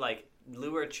job. To like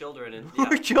lure children and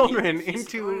Lure children he's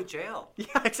into going to jail.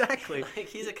 Yeah, exactly. Like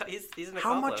he's an accomplice.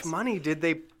 How much money did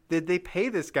they pay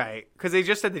this guy? Because they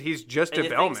just said that he's just and a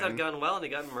if bellman. things had gone well and he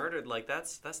got murdered, like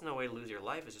that's no way to lose your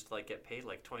life. It's just to like get paid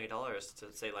like $20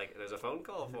 to say like there's a phone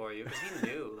call for you because he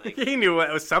knew like He knew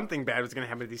it was something bad was going to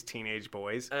happen to these teenage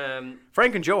boys. um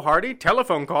Frank and Joe Hardy,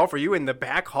 telephone call for you in the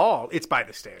back hall. It's by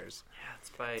the stairs. yeah, it's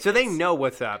by So they know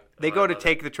what's up. They go to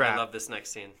take the trap. I love this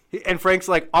next scene. And Frank's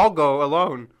like, I'll go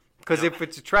alone. Because if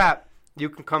it's a trap, you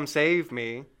can come save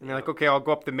me. And they're like, okay, I'll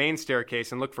go up the main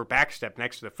staircase and look for backstep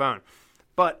next to the phone.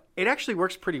 But it actually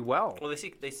works pretty well. Well,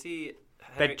 they see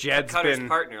That Jed's Cutter's been-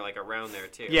 partner like around there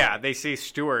too. Yeah, they see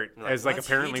Stuart Like, as like what's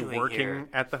he apparently doing working here?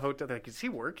 at the hotel. They're like, does he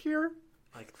work here?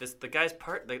 Like the guy's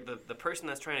the person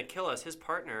that's trying to kill us, his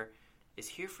partner is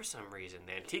here for some reason.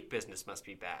 The antique business must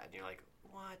be bad. And you're like,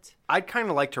 what? I'd kind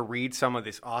of like to read some of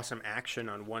this awesome action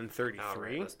on All 133.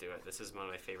 right, let's do it. This is one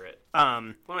of my favorite.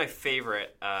 Um, One of my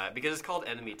favorite, because it's called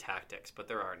enemy tactics, but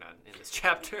there are none in this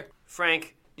chapter.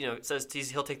 Frank, says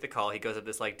he'll take the call. He goes up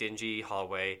this like dingy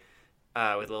hallway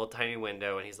with a little tiny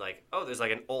window, and he's like, "Oh, there's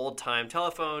like an old time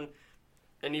telephone,"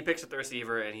 and he picks up the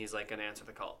receiver, and he's like gonna answer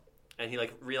the call, and he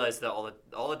like realizes that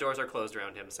all the doors are closed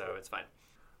around him, so it's fine.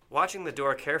 Watching the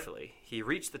door carefully, he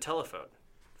reached the telephone.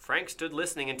 Frank stood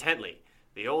listening intently.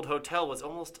 The old hotel was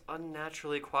almost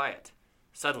unnaturally quiet.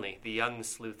 Suddenly, the young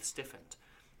sleuth stiffened.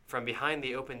 From behind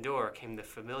the open door came the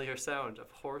familiar sound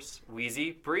of hoarse,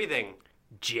 wheezy breathing.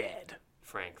 Jed.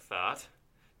 Frank thought.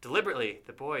 Deliberately,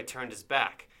 the boy turned his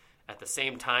back. At the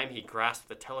same time, he grasped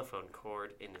the telephone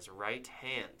cord in his right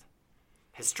hand.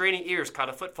 His straining ears caught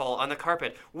a footfall on the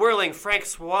carpet. Whirling, Frank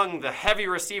swung the heavy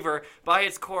receiver by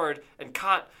its cord and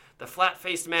caught the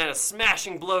flat-faced man a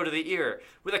smashing blow to the ear.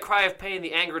 With a cry of pain,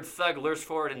 the angered thug lurched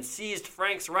forward and seized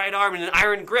Frank's right arm in an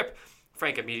iron grip.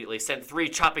 Frank immediately sent 3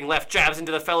 chopping left jabs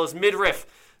into the fellow's midriff.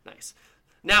 Nice.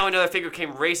 Now another figure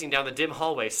came racing down the dim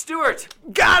hallway. "Stuart!"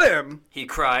 Got him! he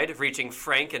cried, reaching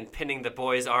Frank and pinning the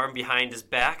boy's arm behind his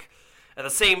back. At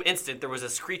the same instant, there was a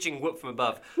screeching whoop from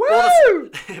above. Woo!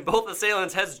 Both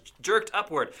assailants' heads jerked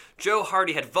upward. Joe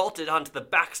Hardy had vaulted onto the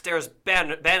backstairs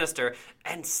banister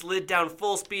and slid down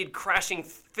full speed, crashing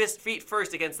feet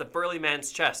first against the burly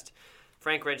man's chest.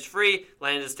 Frank wrenched free,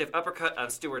 landed a stiff uppercut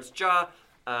on Stewart's jaw.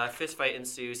 Fist fight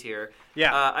ensues here.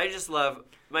 Yeah. I just love...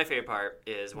 My favorite part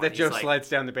is when That he's Joe like... slides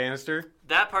down the banister.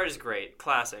 That part is great,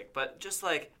 classic. But just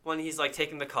like when he's like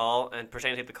taking the call and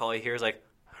pretending to take the call, he hears like...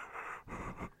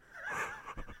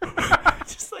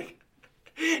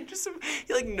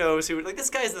 he like knows who, like, this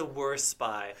guy's the worst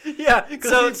spy. Yeah.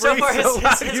 So far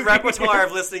his his repertoire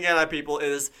of listening in on people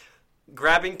is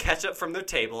grabbing ketchup from their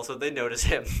table so they notice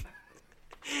him,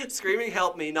 screaming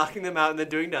 "help me," knocking them out, and then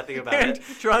doing nothing about And it,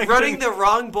 trying running the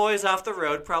wrong boys off the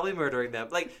road, probably murdering them.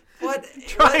 Like, what?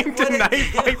 Trying to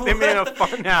knife fight them in a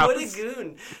fun house. What a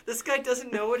goon. This guy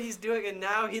doesn't know what he's doing, and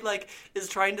now he like is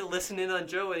trying to listen in on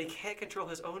Joe, and he can't control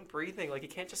his own breathing. Like, he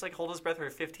can't just like hold his breath for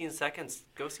 15 seconds.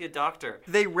 Go see a doctor.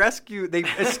 They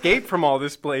escape from all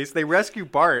this place. They rescue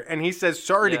Bart, and he says,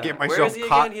 sorry to get myself Where is he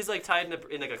caught. again? He's like tied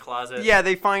in like a closet. Yeah,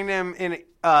 they find him in.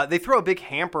 They throw a big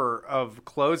hamper of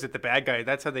clothes at the bad guy.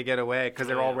 That's how they get away because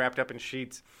they're all wrapped up in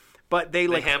sheets. But they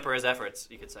like hamper his efforts,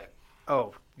 you could say.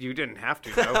 Oh, you didn't have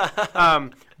to though.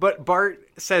 But Bart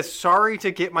says, sorry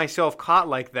to get myself caught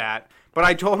like that. But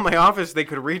I told my office they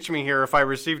could reach me here if I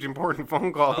received important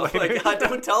phone calls. Oh my God!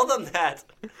 Don't tell them that.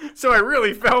 So I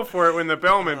really fell for it when the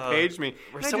bellman paged me.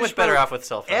 We're And I so just much better felt, off with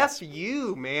cell phones. F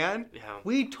you, man. Yeah.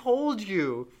 We told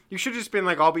you. You should have just been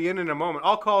like, I'll be in a moment.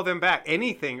 I'll call them back.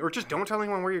 Anything. Or just don't tell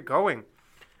anyone where you're going.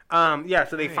 Yeah,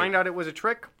 so they find out it was a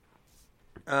trick.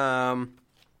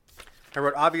 I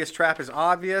wrote obvious trap is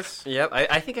obvious. Yep,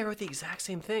 I think I wrote the exact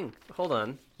same thing. Hold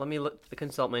on. Let me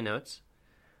consult my notes.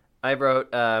 I wrote,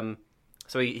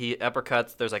 so he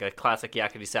uppercuts. There's like a classic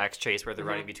Yakety Sax chase where they're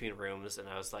running between rooms, and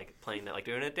I was like playing that, like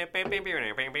doing it. Yeah,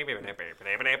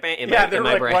 they're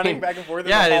like running back and forth in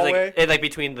the hallway. Like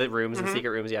between the rooms and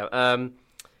secret rooms, yeah.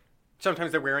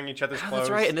 Sometimes they're wearing each other's clothes. That's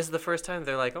right, and this is the first time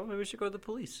they're like, oh, maybe we should go to the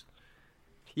police.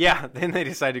 Yeah, then they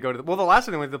decide to go to the last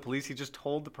time they went to the police, he just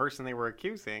told the person they were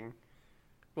accusing.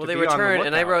 Well, they returned,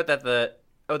 and I wrote that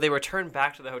they returned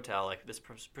back to the hotel, like this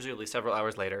presumably several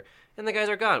hours later, and the guys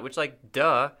are gone, which, like,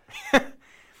 duh.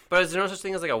 But is there no such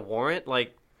thing as, like, a warrant?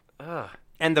 Like, ugh.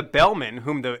 And the bellman,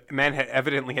 whom the men had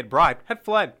evidently had bribed, had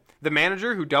fled. The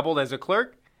manager, who doubled as a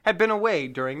clerk, had been away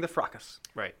during the fracas.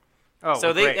 Right. Oh,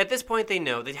 so great. at this point they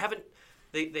know they haven't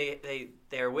they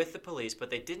are with the police, but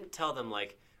they didn't tell them,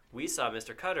 like, we saw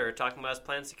Mr. Cutter talking about his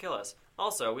plans to kill us.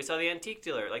 Also, we saw the antique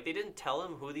dealer. Like, they didn't tell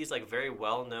him who these, like, very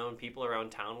well-known people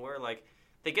around town were. Like,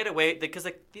 they get away because,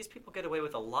 like, these people get away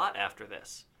with a lot after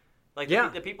this. Like Yeah.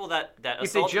 the people that they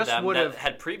assaulted just them would've- that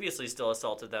had previously still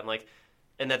assaulted them, like,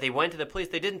 and that they went to the police.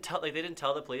 They didn't tell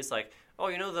the police, like, oh,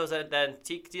 you know, that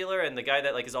antique dealer and the guy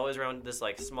that like is always around this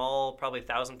like small, probably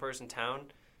 1,000-person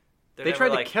town. They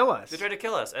tried to kill us. They tried to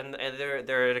kill us, and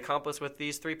they're an accomplice with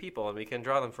these 3 people, and we can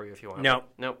draw them for you if you want.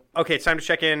 No. Okay, it's time to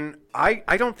check in.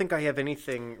 I don't think I have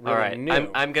anything really All right,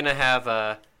 new. I'm gonna have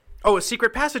a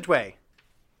secret passageway.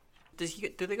 Do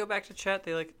they go back to Chet?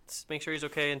 They like make sure he's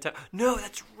okay and no,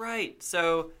 that's right.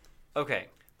 So, okay.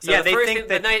 So Yeah, the they first think thing,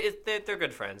 that- the night they're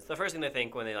good friends. The first thing they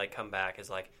think when they like come back is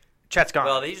like, Chet's gone.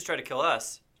 well, they just tried to kill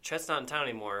us. Chet's not in town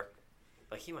anymore.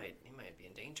 Like he might be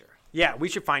in danger. Yeah, we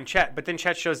should find Chet. But then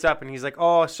Chet shows up and he's like,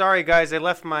 "Oh, sorry guys, I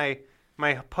left my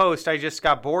post. I just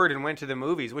got bored and went to the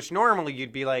movies." Which normally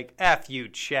you'd be like, "F you,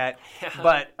 Chet." Yeah.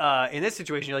 But in this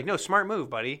situation, you're like, "No, smart move,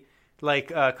 buddy." Like,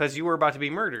 because you were about to be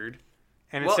murdered,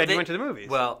 and instead you went to the movies.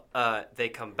 Well, they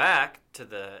come back to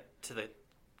the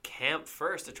camp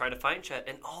first to try to find Chet,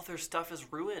 and all their stuff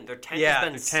is ruined. Their tent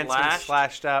has been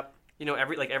slashed up. You know,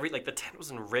 every the tent was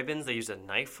in ribbons. They used a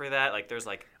knife for that. Like, there's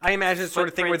like I imagine the sort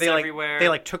of thing where everywhere.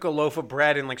 they took a loaf of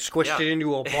bread and like squished it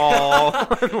into a ball.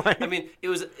 I mean,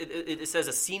 it says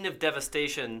a scene of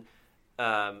devastation,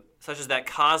 such as that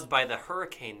caused by the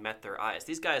hurricane met their eyes.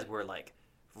 These guys were like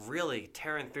really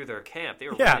tearing through their camp. They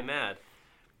were really mad.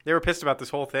 They were pissed about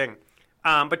this whole thing.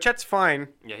 But Chet's fine.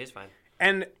 Yeah, he's fine.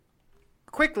 And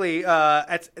quickly,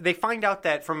 they find out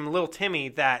that from little Timmy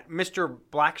that Mr.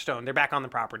 Blackstone, they're back on the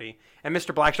property, and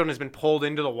Mr. Blackstone has been pulled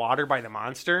into the water by the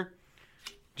monster.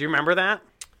 Do you remember that?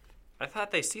 I thought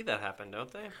they see that happen,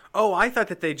 don't they? Oh, I thought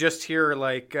that they just hear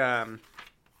like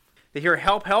they hear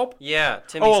help, help. Yeah,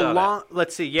 Timmy saw that.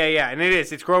 Let's see. Yeah, and it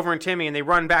is. It's Grover and Timmy, and they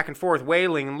run back and forth,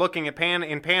 wailing and looking in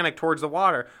panic towards the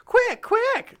water. Quick,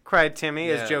 quick! Cried Timmy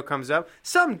as Joe comes up.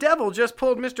 Some devil just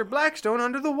pulled Mr. Blackstone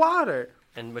under the water.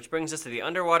 And which brings us to the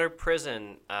underwater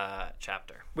prison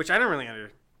chapter. Which I don't really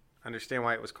understand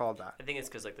why it was called that. I think it's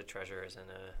because like the treasure is in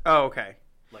a. Oh, okay.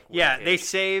 Like they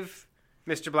save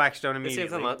Mr. Blackstone immediately. They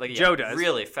save them up, Joe does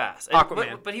really fast.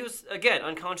 Aquaman, but he was again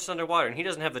unconscious underwater, and he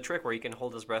doesn't have the trick where he can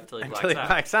hold his breath until he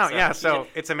blacks out. So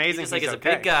it's amazing. He's a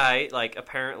big guy. Like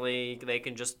apparently they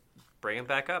can just bring him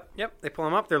back up. Yep, they pull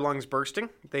him up. Their lungs bursting.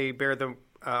 They bear the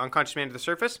unconscious man to the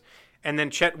surface, and then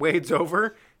Chet wades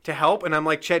over to help. And I'm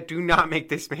like, Chet, do not make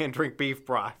this man drink beef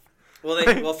broth.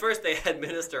 Well, first they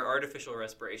administer artificial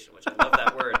respiration, which I love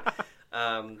that word.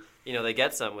 They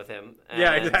get some with him.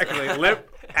 Yeah, exactly.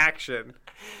 Lip action.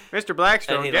 Mr.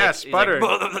 Blackstone, sputtered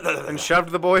and shoved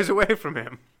the boys away from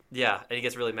him. Yeah, and he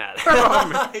gets really mad.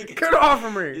 Get off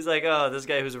of me! He's like, "Oh, this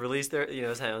guy who's released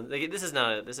his hound. Like, this is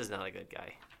not a good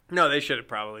guy." No, they should have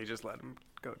probably just let him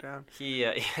go down. He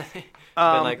been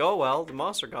like, "Oh well, the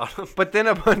monster got him." But then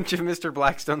a bunch of Mr.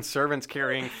 Blackstone's servants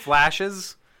carrying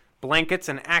flashes, blankets,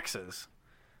 and axes,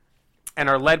 and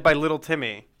are led by little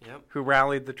Timmy, who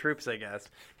rallied the troops, I guess.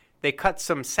 They cut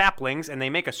some saplings and they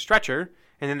make a stretcher,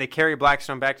 and then they carry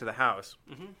Blackstone back to the house.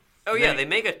 Mm-hmm. Oh yeah, they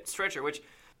make a stretcher, which.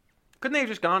 Couldn't they have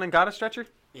just gone and got a stretcher?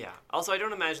 Yeah. Also, I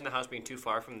don't imagine the house being too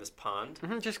far from this pond.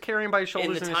 Mm-hmm. Just carry him by his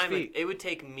shoulders and his feet. It would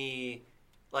take me,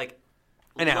 like,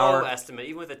 an low hour estimate,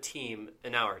 even with a team,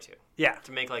 an hour or two. Yeah.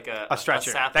 To make, like, a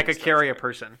stretcher. A that could carry a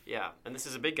person. Yeah. And this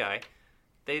is a big guy.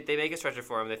 They make a stretcher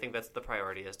for him. They think that's the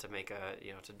priority is to make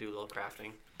to do a little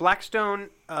crafting.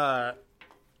 Blackstone,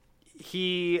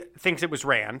 he thinks it was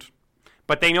Rand,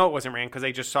 but they know it wasn't Rand because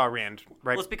they just saw Rand,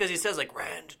 right? Well, it's because he says, like,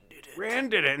 Rand did it.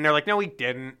 Rand did it. And they're like, no, he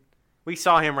didn't. We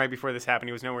saw him right before this happened.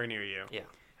 He was nowhere near you. Yeah.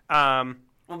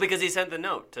 Well, because he sent the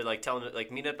note to like tell him to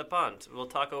like meet at the pond. We'll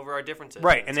talk over our differences.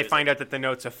 Right, and they find out that the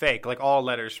note's a fake, like all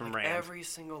letters from Rand. Every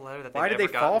single letter that. Why did they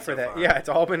fall for that? Yeah, it's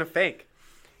all been a fake.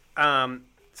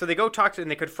 So they go talk to and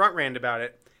they confront Rand about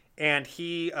it, and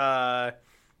he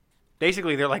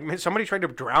basically they're like, somebody tried to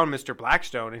drown Mr.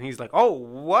 Blackstone, and he's like, oh,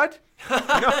 what?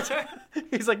 No.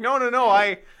 He's like, no,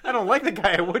 I don't like the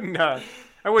guy.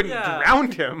 I wouldn't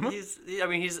drown him.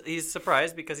 He's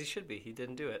surprised because he should be. He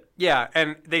didn't do it. Yeah,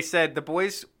 and they said the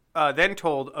boys then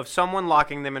told of someone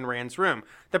locking them in Rand's room.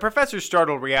 The professor's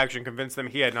startled reaction convinced them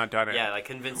he had not done it. Yeah, like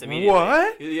convinced immediately.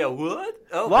 What? Yeah, what?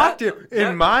 Oh, locked him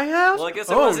in my house? Well, I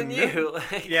guess it wasn't no. you.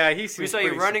 Yeah, we saw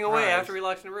you running away after we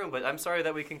locked in the room, but I'm sorry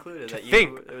that we concluded that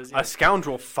it was you. A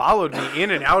scoundrel followed me in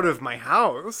and out of my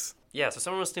house. Yeah, so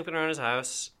someone was snooping around his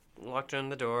house, locked on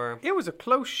the door. It was a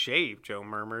close shave, Joe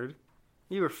murmured.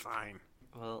 You were fine.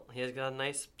 Well, he has got a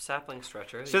nice sapling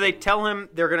stretcher. So they tell him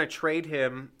they're going to trade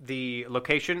him the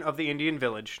location of the Indian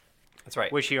village. That's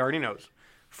right. Which he already knows.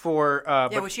 For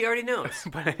which he already knows.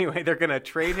 But anyway, they're going to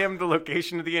trade him the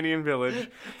location of the Indian village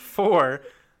for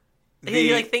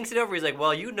He like thinks it over. He's like,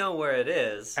 well, you know where it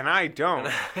is. And I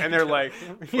don't. And they're like,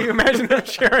 you imagine them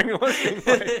sharing a listing.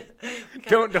 Like,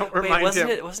 don't remind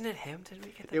him. Wasn't it him? Did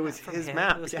we get that? It was from his him?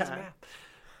 map. It was yeah. his map.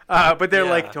 But they're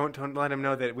like, don't let him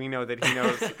know that we know that he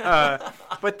knows.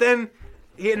 But then,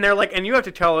 and they're like, and you have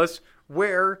to tell us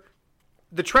where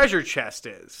the treasure chest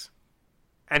is.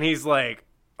 And he's like,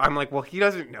 I'm like, well, he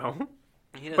doesn't know.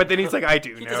 But then he's like, I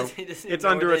do know. It's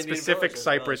under a specific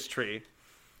cypress tree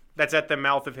that's at the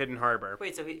mouth of Hidden Harbor.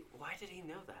 Wait, so why did he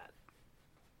know that?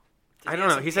 I don't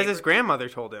know. He says his grandmother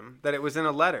told him that it was in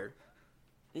a letter.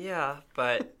 Yeah,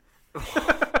 but...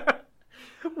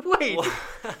 Wait,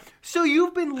 so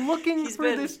you've been looking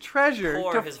for this treasure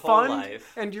to fund,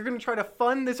 and you're going to try to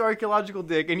fund this archaeological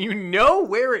dig, and you know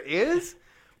where it is,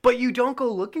 but you don't go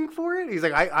looking for it? He's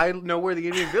like, I know where the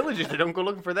Indian village is. I don't go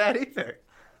looking for that either.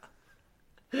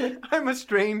 I'm a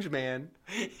strange man.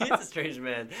 He's a strange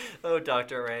man. Oh,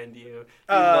 Dr. Rand, you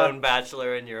lone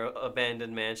bachelor in your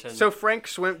abandoned mansion. So Frank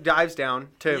dives down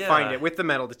to find it with the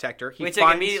metal detector. He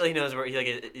immediately knows where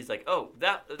he's like, oh,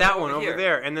 that one over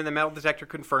there, and then the metal detector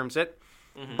confirms it.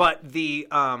 Mm-hmm. But the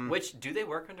which do they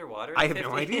work underwater? I have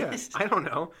no idea. I don't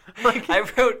know. Like, I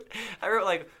wrote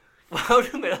like, how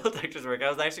do metal detectors work? I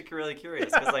was actually really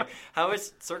curious because, like, how much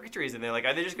circuitry is in there? Like,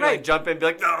 are they just gonna like jump in and be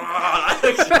like, no,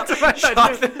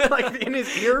 like in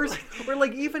his ears, or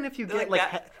like even if you get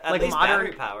like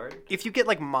modern powered, if you get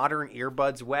like modern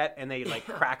earbuds wet and they like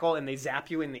crackle and they zap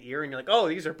you in the ear and you're like, oh,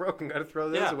 these are broken, gotta throw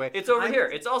those away. It's over here.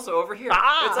 It's also over here.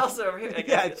 It's also over here. Like,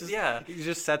 it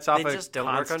just sets off a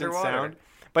constant sound.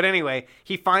 But anyway,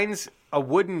 he finds a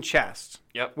wooden chest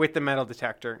with the metal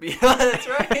detector. Yeah, that's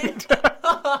right.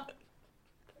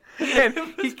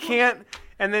 And he can't.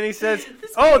 And then he says,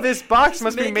 "Oh, this box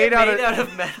must be made out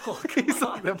of metal." He's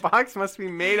like, the box must be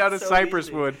made out of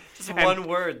cypress wood. Just one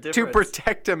word difference. To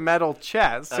protect a metal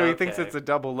chest. So he thinks it's a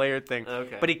double layered thing.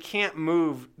 Okay. But he can't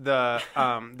move the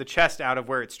chest out of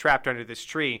where it's trapped under this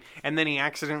tree. And then he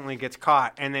accidentally gets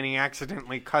caught. And then he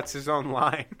accidentally cuts his own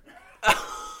line.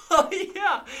 Oh,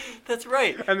 yeah, that's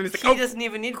right. And then he's like, he doesn't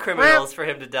even need criminals for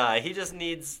him to die. He just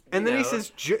needs. And then he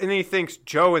says, and then he thinks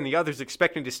Joe and the others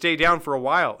expect me to stay down for a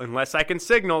while. Unless I can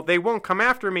signal, they won't come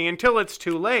after me until it's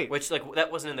too late. Which, like,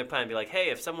 that wasn't in their plan. Be like, hey,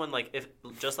 if someone, like, if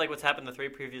just like what's happened the 3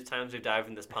 previous times we've dived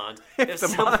in this pond, if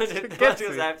someone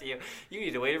goes after you, you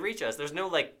need a way to reach us. There's no,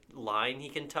 like, line he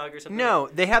can tug or something. No,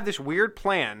 they have this weird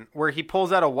plan where he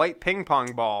pulls out a white ping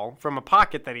pong ball from a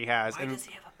pocket that he has. Why does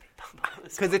he have a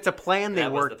because it's a plan they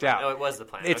worked out. Oh, it was the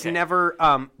plan. It's never.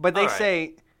 But they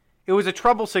say it was a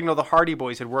trouble signal the Hardy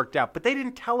Boys had worked out, but they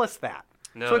didn't tell us that.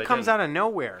 No, so it comes out of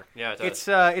nowhere. Yeah, it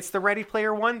does. It's the Ready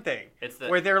Player One thing. It's the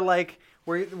where they're like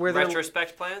where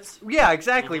retrospect plans. Yeah,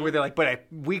 exactly. Mm-hmm. Where they're like, but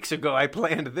weeks ago I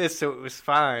planned this, so it was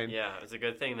fine. Yeah, it's a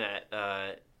good thing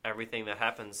that everything that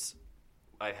happens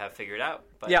I have figured out.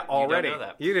 But already. You don't know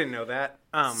that. You didn't know that.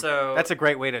 So that's a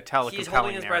great way to tell a compelling narrative. He's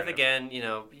holding his breath again. You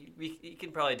know, he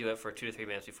can probably do it for 2 to 3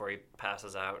 minutes before he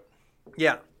passes out.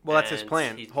 Yeah. Well, that's his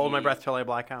plan. Hold my breath till I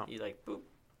black out. He like, boop.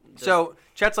 So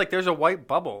Chet's like, there's a white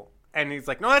bubble. And he's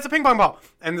like, no, that's a ping pong ball.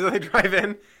 And so they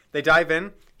dive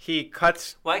in. He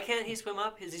cuts. Why can't he swim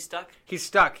up? Is he stuck? He's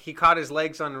stuck. He caught his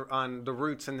legs on the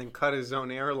roots and then cut his own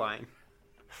airline.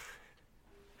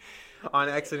 On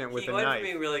accident with a knife. He went from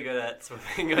being really good at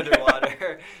swimming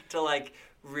underwater to like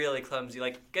really clumsy.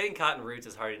 Like getting caught in roots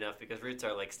is hard enough because roots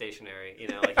are like stationary. You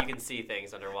know, like you can see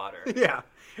things underwater. Yeah.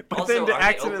 But also,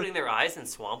 are they opening their eyes in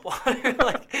swamp water?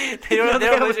 Like they don't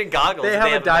have vision goggles. They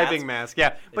have a diving mask.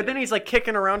 Yeah. But then he's like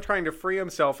kicking around trying to free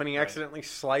himself, and he accidentally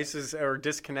slices or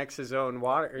disconnects his own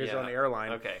own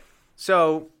airline. Okay.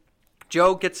 So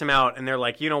Joe gets him out, and they're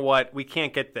like, you know what? We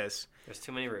can't get this. There's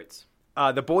too many roots.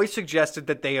 The boys suggested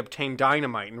that they obtain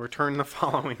dynamite and return the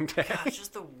following day. God, it's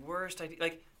just the worst idea.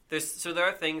 Like, there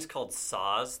are things called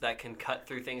saws that can cut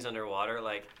through things underwater.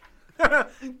 Like,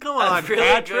 come on, a really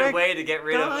Patrick. Good way to get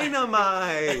rid of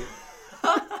dynamite.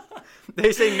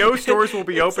 They say no stores will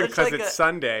be open because it's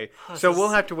Sunday, so we'll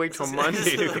have to wait till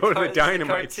Monday to go to the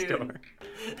dynamite store.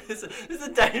 It's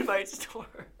a dynamite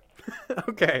store.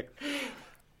 Okay.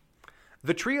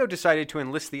 The trio decided to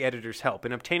enlist the editor's help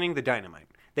in obtaining the dynamite.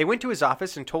 They went to his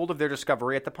office and told of their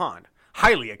discovery at the pond.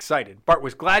 Highly excited, Bart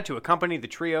was glad to accompany the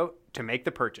trio to make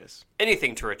the purchase.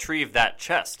 Anything to retrieve that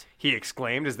chest, he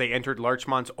exclaimed as they entered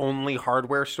Larchmont's only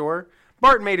hardware store.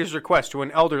 Bart made his request to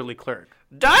an elderly clerk.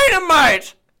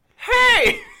 Dynamite!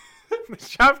 Hey! The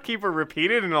shopkeeper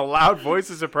repeated in a loud voice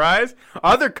of surprise.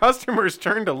 Other customers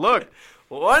turned to look.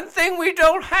 One thing we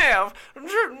don't have.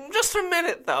 Just a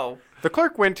minute, though. The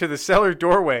clerk went to the cellar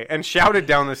doorway and shouted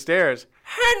down the stairs.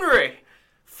 Henry!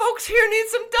 Folks here need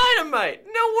some dynamite.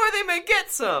 Know where they may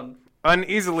get some.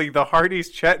 Uneasily, the Hardys,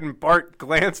 Chet, and Bart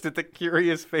glanced at the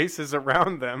curious faces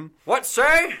around them. What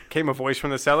say? Came a voice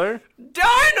from the cellar.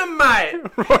 Dynamite!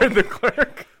 Roared the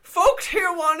clerk. Folks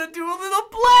here want to do a little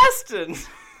blasting.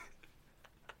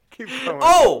 Keep going.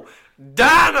 Oh,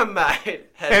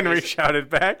 dynamite! Henry shouted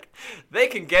back. They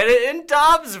can get it in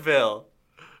Dobbsville.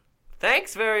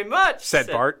 Thanks very much, said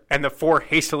Bart, and the four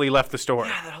hastily left the store.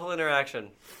 Yeah, that whole interaction.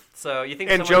 So you think?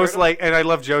 And Joe's like, and I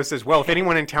love Joe says, well, if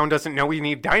anyone in town doesn't know we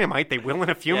need dynamite, they will in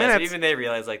a few minutes. So even they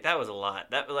realize like that was a lot.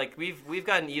 That like we've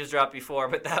gotten eavesdropped before,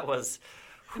 but that was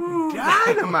dynamite.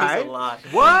 That was a lot.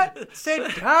 What?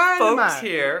 Said dynamite. Folks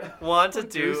here want to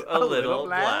do a little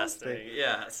blasting.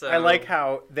 Yeah. So I like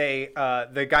how they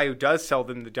the guy who does sell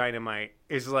them the dynamite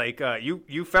is like,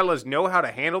 you fellas know how to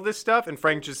handle this stuff, and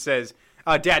Frank just says,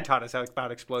 Dad taught us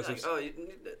about explosives. Like,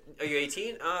 are you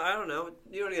 18? I don't know.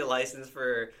 You don't need a license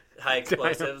for high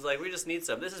explosives. Like, we just need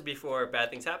some. This is before bad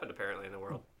things happened, apparently, in the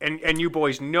world. And you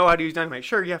boys know how to use dynamite.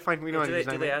 Sure, yeah, fine. We know how to use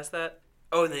dynamite. Do they ask that?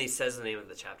 Oh, and then he says the name of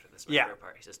the chapter. This is my favorite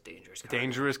part. He says dangerous cargo.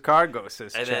 Dangerous cargo,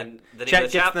 says and Chet. Then the name Chet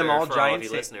of the gets chapter them all for giant all of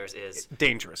you listeners is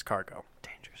dangerous cargo.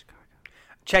 Dangerous cargo.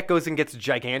 Chet goes and gets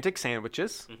gigantic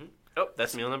sandwiches. Mm-hmm. Oh,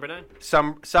 that's meal number 9.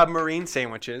 Some submarine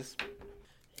sandwiches.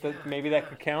 Yeah. Maybe that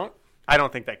could count. I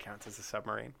don't think that counts as a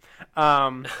submarine.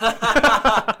 Well,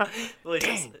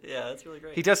 yeah, that's really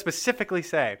great. He does specifically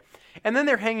say. And then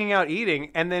they're hanging out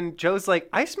eating, and then Joe's like,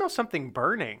 I smell something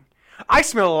burning. I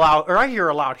hear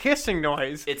a loud hissing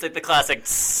noise. It's like the classic.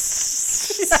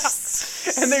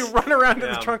 Yeah. And they run around to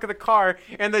the trunk of the car,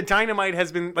 and the dynamite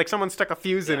has been, like, someone stuck a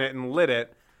fuse in it and lit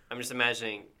it. I'm just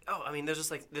imagining. Oh, I mean,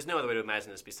 there's no other way to imagine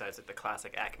this besides like the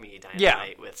classic Acme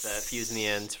dynamite with the fuse in the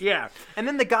end. Yeah, and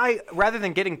then the guy, rather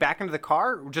than getting back into the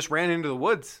car, just ran into the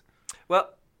woods. Well,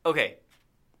 okay,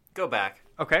 go back.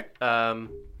 Okay. I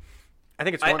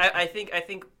think it's one. I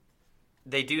think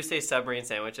they do say submarine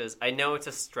sandwiches. I know it's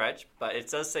a stretch, but it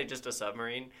does say just a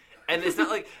submarine, and it's not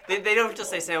like they don't just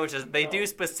say sandwiches. They do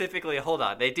specifically. Hold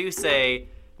on, they do say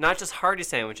not just hearty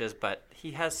sandwiches, but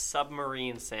he has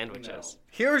submarine sandwiches. No.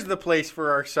 Here's the place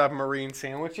for our submarine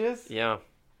sandwiches. Yeah.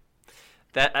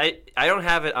 That I don't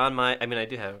have it on my. I mean, I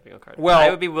do have a bingo card. Well,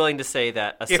 I would be willing to say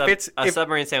that a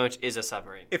submarine sandwich is a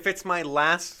submarine. If it's my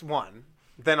last one,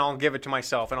 then I'll give it to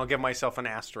myself, and I'll give myself an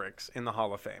asterisk in the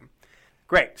Hall of Fame.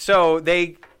 Great. So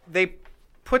they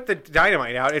put the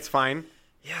dynamite out. It's fine.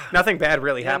 Yeah. Nothing bad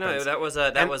really happens. No,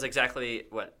 that was exactly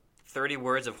what 30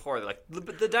 words of horror. They're like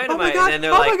the dynamite, and then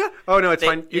they're like, my God. Oh no, it's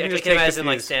fine. You can just take imagine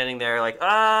the fuse. like standing there like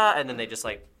and then they just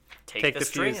like take the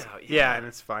string fuse out. Yeah, and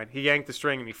it's fine. He yanked the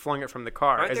string and he flung it from the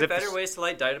car. Aren't there better ways to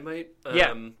light dynamite?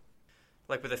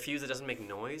 Like with a fuse that doesn't make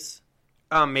noise.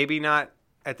 Maybe not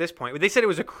at this point. They said it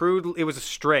was a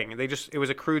string. It was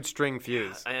a crude string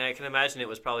fuse. And I can imagine it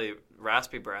was probably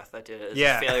Raspy Breath that did it.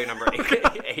 Yeah. Failure number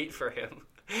 8 for him.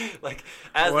 Like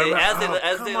as they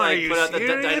put out the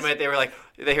dynamite,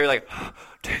 they hear like, oh,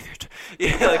 dang it,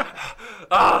 yeah,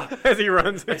 like as he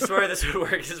runs. I swear this would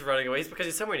work. He's running away. It's because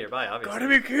he's somewhere nearby. Obviously. Gotta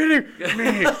be kidding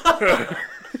me.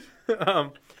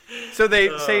 So they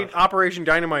say Operation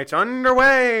Dynamite's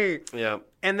underway. Yeah.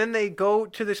 And then they go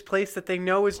to this place that they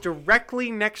know is directly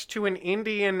next to an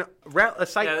Indian a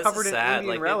site covered in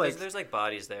Indian relics. There's like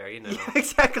bodies there, you know. Yeah,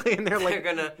 exactly, and they're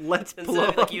gonna let's blow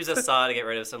instead of use a saw to get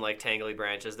rid of some like tangly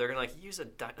branches. They're gonna like use some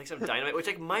dynamite, which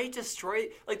like might destroy.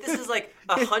 Like this is like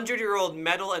 100-year-old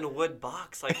metal and wood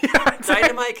box. Like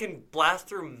dynamite can blast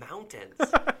through mountains.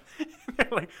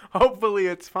 Like, hopefully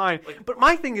it's fine. But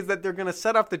my thing is that they're going to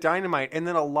set off the dynamite, and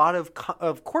then a lot of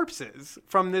corpses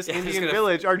from this Indian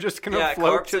village are just going to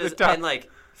float to the top. And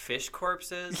like fish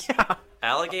corpses,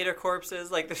 alligator corpses.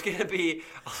 Like there's going to be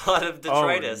a lot of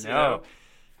detritus. Oh, no. You know?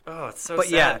 Oh, it's so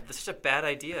sad. Yeah, it's such a bad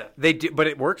idea. They do, but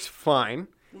it works fine.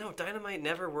 No, dynamite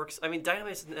never works. I mean,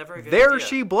 dynamite's never a good There idea.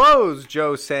 she blows,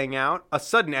 Joe sang out. A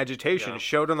sudden agitation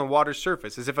showed on the water's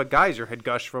surface, as if a geyser had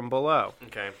gushed from below.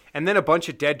 Okay. And then a bunch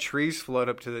of dead trees float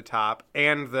up to the top,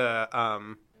 and the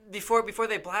Before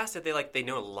they blast it, they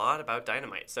know a lot about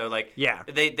dynamite. So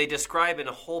they describe in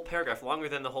a whole paragraph, longer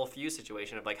than the whole fuse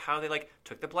situation, of like how they like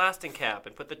took the blasting cap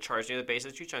and put the charge near the base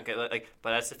of the tree trunk,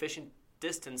 but at sufficient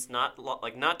distance, not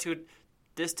too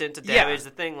distant to damage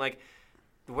the thing, like.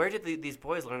 Where did these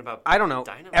boys learn about I don't know.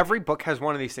 dynamite? Every book has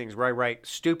one of these things where I write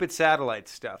stupid satellite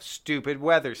stuff, stupid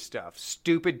weather stuff,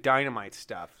 stupid dynamite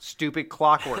stuff, stupid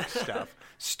clockwork stuff,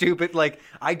 stupid,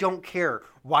 I don't care.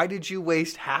 why did you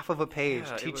waste half of a page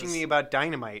Yeah, teaching me about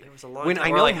dynamite? It was a long when time. I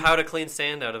Or know, like how to clean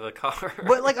sand out of a car.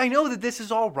 but like I know that this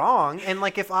is all wrong, and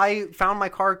like if I found my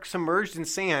car submerged in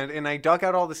sand and I dug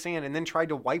out all the sand and then tried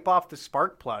to wipe off the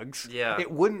spark plugs,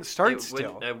 it wouldn't start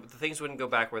still. The things wouldn't go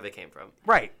back where they came from.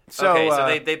 Right. So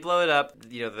they blow it up.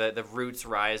 You know, the roots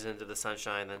rise into the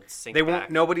sunshine, then sink they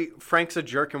back. won't. Frank's a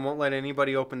jerk and won't let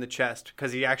anybody open the chest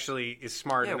because he actually is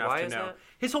smart enough why to is know. that?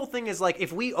 His whole thing is like,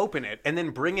 if we open it and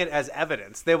then bring it as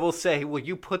evidence, they will say, well,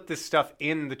 you put this stuff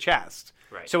in the chest.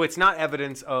 Right. So it's not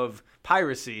evidence of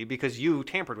piracy because you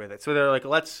tampered with it. So they're like,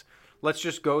 let's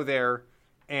just go there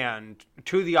and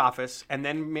to the office and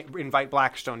then invite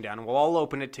Blackstone down and we'll all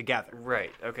open it together.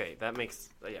 Right. Okay. That makes...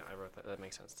 Yeah, I wrote that. That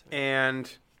makes sense to me.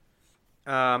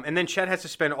 And then Chet has to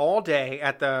spend all day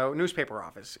at the newspaper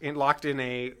office, locked in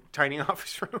a tiny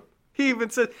office room. He even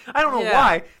says, I don't know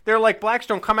why. They're like,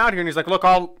 Blackstone, come out here. And he's like, look,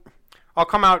 I'll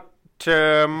come out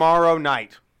tomorrow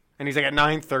night. And he's like, at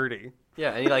 9:30.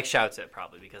 Yeah, and he like shouts it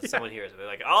probably because someone hears it. They're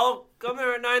like, I'll come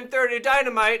there at 9:30,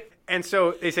 dynamite. And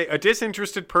so they say, a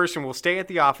disinterested person will stay at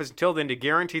the office until then to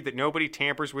guarantee that nobody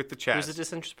tampers with the chest. Who's the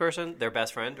disinterested person? Their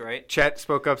best friend, right? Chet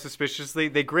spoke up suspiciously.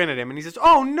 They grin at him, and he says,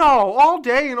 oh, no, all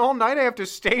day and all night I have to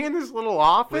stay in this little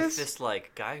office? With this,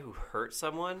 like, guy who hurt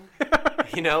someone,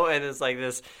 and it's like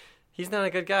this... He's not a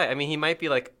good guy. I mean, he might be,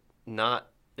 like, not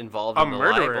involved in the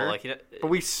murderer, libel. But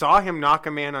we saw him knock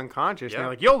a man unconscious, Yeah. and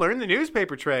they're like, you'll learn the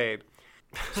newspaper trade.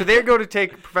 So they go to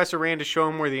take Professor Rand to show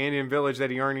him where the Indian village that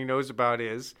he already knows about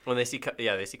is. When they see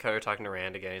Cutter talking to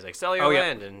Rand again. He's like, sell your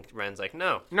land. And Rand's like,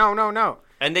 no. No.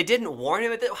 And they didn't warn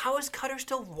him. How is Cutter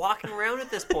still walking around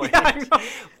at this point? Yeah, I know.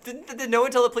 Did no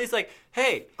one tell the police, like,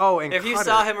 hey, and if you Cutter,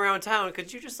 saw him around town,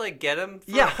 could you just, like, get him?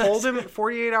 Hold him,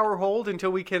 48-hour hold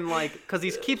until we can, like, because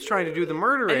he keeps trying to do the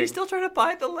murdering. And he's still trying to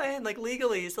buy the land, like,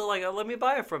 legally. He's still like, let me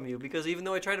buy it from you, because even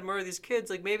though I tried to murder these kids,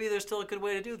 like, maybe there's still a good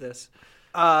way to do this.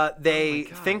 They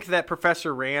think that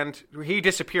Professor Rand, he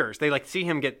disappears. They like see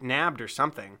him get nabbed or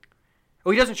something.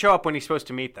 Oh, he doesn't show up when he's supposed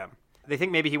to meet them. They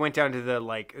think maybe he went down to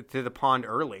the pond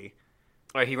early.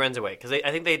 Or he runs away because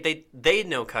I think they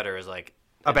know Cutter is like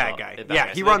a bad guy.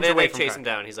 He So runs away. They chase him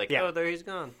down. He's like, oh, there he's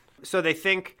gone. So they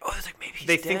think. Oh, it's like maybe he's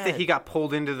they dead. think that he got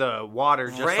pulled into the water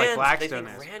just like Blackstone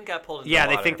is. Rand got pulled into the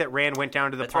water. They think that Rand went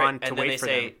down to the pond to wait for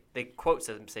them. They quote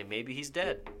them say maybe he's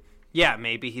dead. Yeah,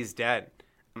 maybe he's dead.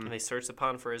 And they search the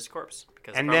pond for his corpse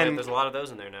because and then, there's a lot of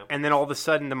those in there now. And then all of a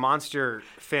sudden, the monster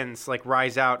fins like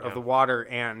rise out of the water,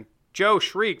 and Joe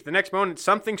shrieked. The next moment,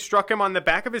 something struck him on the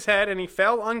back of his head, and he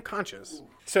fell unconscious. Ooh.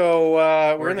 So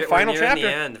we're in the final chapter. We're near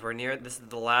the end. We're near. This is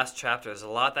the last chapter. There's a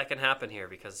lot that can happen here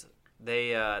because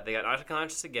they got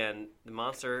unconscious again. The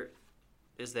monster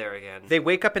is there again. They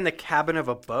wake up in the cabin of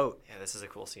a boat. Yeah, this is a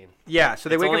cool scene. Yeah, so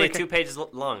they wake up. It's only 2 pages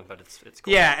long, but it's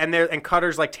cool. Yeah, and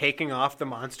Cutter's like taking off the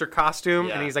monster costume,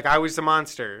 and he's like, "I was the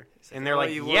monster," and they're like,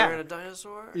 "You "Yeah, weren't a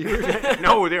dinosaur."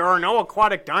 No, there are no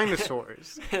aquatic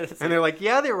dinosaurs. And they're like,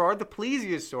 "Yeah, there are. The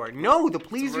plesiosaur. No, the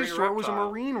plesiosaur was a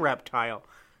marine reptile."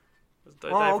 It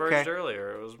diverged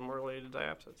earlier. It was more related to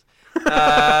diapsids.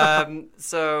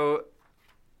 So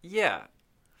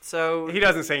he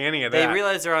doesn't say any of that. They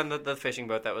realize they're on the fishing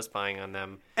boat that was spying on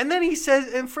them. And then he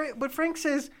says, but Frank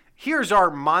says, "Here's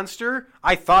our monster.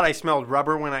 I thought I smelled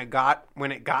rubber when it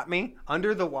got me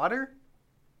under the water.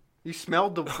 You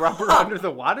smelled the rubber under the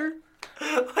water."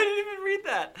 I didn't even read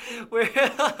that.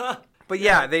 But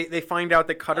yeah, they find out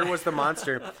that Cutter was the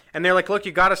monster, and they're like, "Look,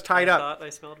 you got us tied up." I thought I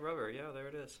smelled rubber. Yeah, there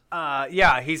it is.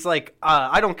 Yeah, he's like,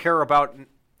 "I don't care about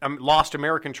lost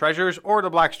American treasures or the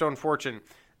Blackstone fortune.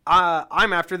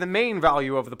 I'm after the main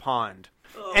value of the pond."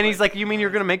 And he's like, "You mean you're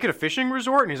going to make it a fishing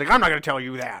resort?" And he's like, "I'm not going to tell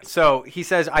you that." So he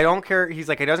says, "I don't care." He's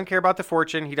like, he doesn't care about the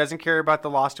fortune. He doesn't care about the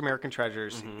lost American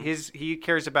treasures. Mm-hmm. He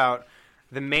cares about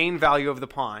the main value of the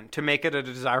pond to make it a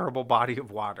desirable body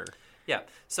of water. Yeah.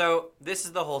 So this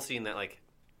is the whole scene that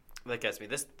gets me.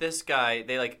 This guy,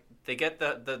 they get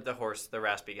the horse, the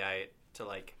raspy guy, to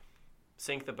like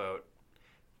sink the boat,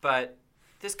 but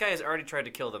this guy has already tried to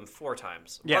kill them 4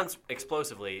 times. Yeah. Once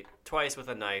explosively, twice with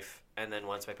a knife, and then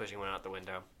once by pushing one out the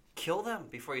window. Kill them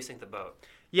before you sink the boat.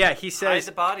 Yeah, he says...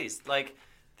 Hide the bodies.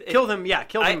 Kill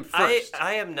them first.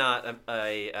 I am not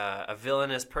a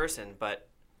villainous person, but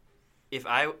if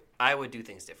I would do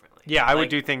things differently. Yeah, I would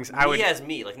do things... Not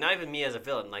even me as a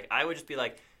villain. Like, I would just be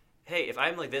like, hey, if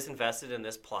I'm like this invested in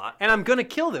this plot... And I'm going to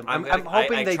kill them. I'm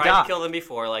hoping they die. I tried to kill them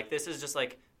before. Like, this is just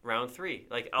like round 3.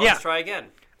 Like, let's try again.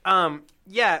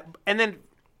 Yeah, and then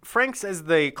Frank says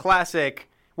the classic,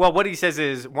 well, what he says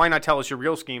is, why not tell us your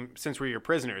real scheme since we're your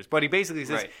prisoners? But he basically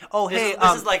says,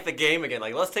 this is like the game again.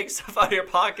 Like, let's take stuff out of your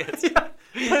pockets.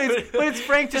 But it's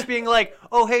Frank just being like,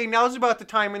 oh, hey, now's about the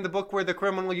time in the book where the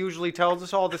criminal usually tells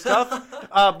us all the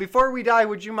stuff. Before we die,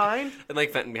 would you mind? And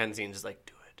like Fenton behind the scenes is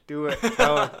like, Do it.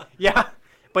 Yeah.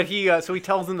 But he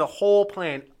tells them the whole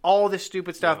plan, all this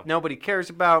stupid stuff nobody cares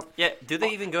about. Yeah, do they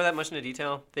even go that much into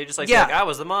detail? They just say, I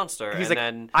was the monster. He's and like,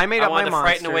 then I made up my monster. to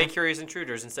frighten away curious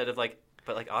intruders instead of like,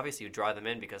 but like obviously you draw them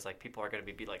in because like people are going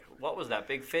to be like, what was that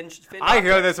big fin I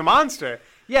hear there's a monster.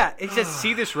 Yeah, it says,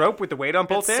 see this rope with the weight on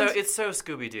both ends? It's so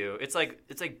Scooby-Doo. It's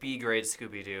like B-grade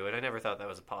Scooby-Doo, and I never thought that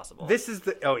was possible. This is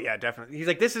definitely. He's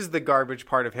like, this is the garbage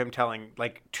part of him telling,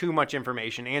 like, too much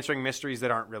information, answering mysteries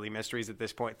that aren't really mysteries at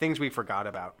this point, things we forgot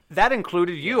about. That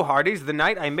included you, Hardee's, the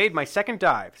night I made my second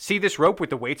dive. See this rope with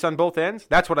the weights on both ends?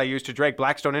 That's what I used to drag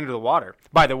Blackstone into the water.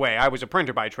 By the way, I was a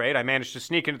printer by trade. I managed to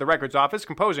sneak into the records office,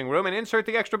 composing room, and insert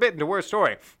the extra bit into Worst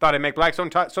Story. Thought I'd make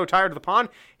Blackstone so tired of the pond,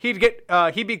 he'd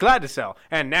be glad to sell.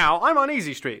 And now I'm on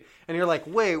Easy Street. And you're like,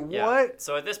 wait, what?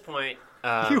 So at this point...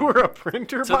 you were a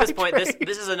printer so by at this point, trade?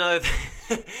 this is another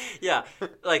thing. Yeah,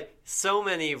 like, so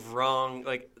many wrong...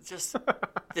 Like, just...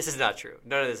 This is not true.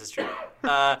 None of this is true.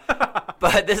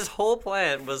 But this whole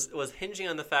plan was hinging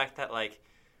on the fact that, like,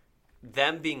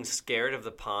 them being scared of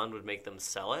the pond would make them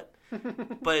sell it.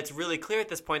 But it's really clear at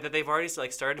this point that they've already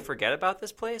like started to forget about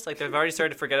this place. Like they've already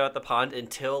started to forget about the pond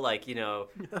until like, you know,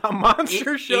 a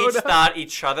monster showed each up. Thought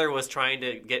each other was trying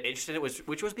to get interested in it,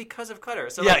 which was because of Cutter.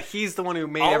 So yeah, like, he's the one who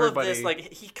made all everybody. Of this,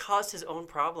 like he caused his own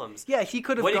problems. Yeah, he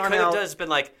could have what gone he could out have done is been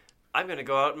like, I'm going to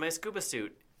go out in my scuba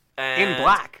suit and in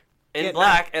black,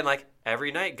 and like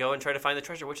every night go and try to find the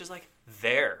treasure, which is like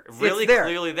really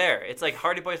clearly there. It's like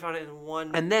Hardy Boys found it in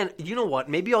one. And then you know what?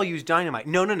 Maybe I'll use dynamite.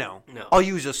 No. I'll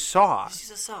use a saw. Just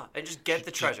use a saw and just get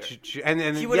the treasure.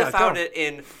 And he would have found it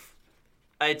in,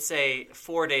 I'd say,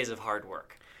 4 days of hard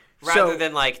work. Rather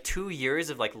than like 2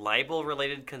 years of like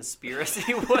libel-related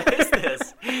conspiracy. What is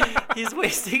this? He's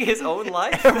wasting his own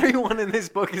life. Everyone in this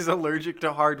book is allergic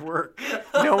to hard work.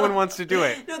 No one wants to do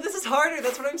it. No, this is harder.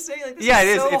 That's what I'm saying. Like, this it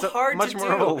is is. so it's hard much to more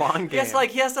do. of a long game. He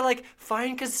has to like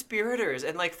find conspirators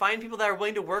and like find people that are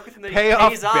willing to work with him that Pay he off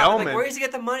pays off. Bellman. Like, where does he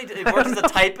get the money? He works as a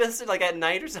typist like at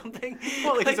night or something.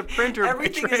 Well, like, he's a printer.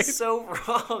 Everything is so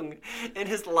wrong in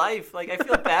his life. Like I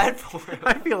feel bad for him.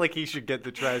 I feel like he should get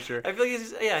the treasure. I feel like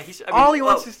he should. All he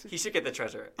wants is he should get the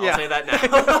treasure. I'll say that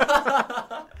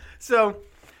now.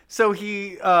 So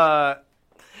he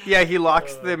he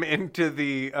locks them into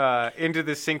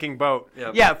the sinking boat.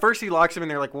 Yep. Yeah, first he locks them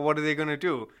and they're like, well, what are they going to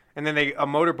do? And then a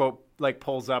motorboat like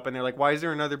pulls up and they're like, why is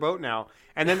there another boat now?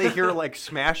 And then they hear like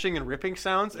smashing and ripping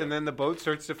sounds and then the boat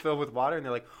starts to fill with water and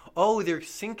they're like, oh, they're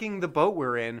sinking the boat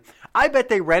we're in. I bet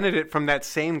they rented it from that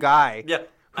same guy. Yeah.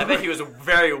 I bet he was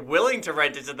very willing to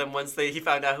rent it to them once he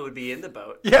found out who would be in the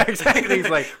boat. Yeah, exactly. He's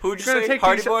like, who'd you gonna say? take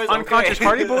Hardy these Boys? unconscious Okay.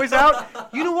 Hardy Boys out?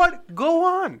 You know what? Go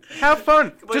on. Have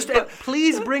fun.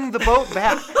 Please bring the boat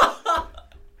back.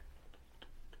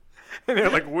 And they're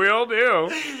like, will do.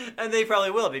 And they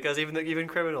probably will because even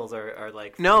criminals are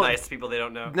like nice people they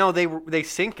don't know. No, they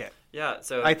sink it. Yeah,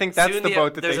 so I think that's the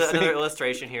boat that they There's another sink.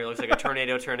 illustration here. It looks like a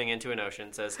tornado turning into an ocean.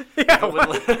 It says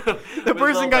The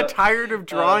person got tired of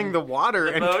drawing the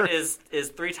water. The boat is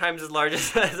 3 times as large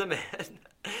as a man,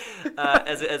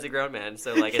 as a grown man.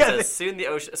 So like it says soon the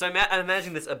ocean. So I'm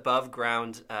imagining this above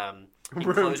ground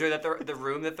enclosure that the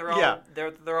room that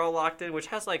they're all locked in, which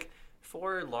has like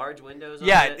 4 large windows.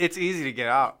 Yeah, on it. It's easy to get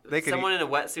out. Someone in a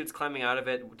wetsuit's climbing out of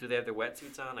it. Do they have their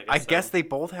wetsuits on? I guess they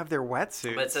both have their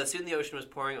wetsuits. But so soon the ocean was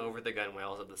pouring over the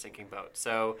gunwales of the sinking boat.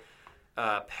 So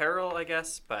peril, I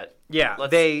guess. But yeah,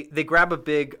 they grab a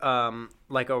big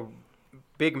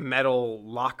big metal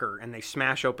locker and they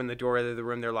smash open the door of the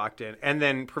room they're locked in. And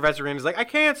then Professor Green is like, I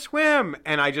can't swim.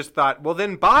 And I just thought, well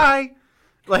then bye.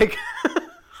 Like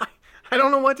I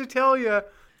don't know what to tell you.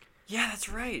 Yeah, that's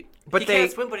right. But he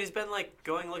can't swim, but he's been like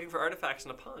going looking for artifacts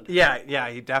in a pond. Yeah,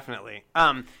 he definitely.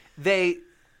 They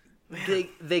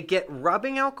get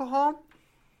rubbing alcohol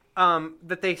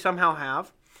that they somehow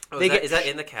have. Oh, is that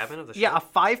in the cabin of the ship? Yeah, a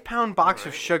 5-pound box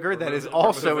of sugar that is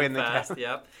also in the cabin.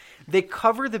 Yep. They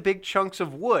cover the big chunks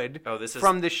of wood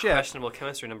from the ship. Questionable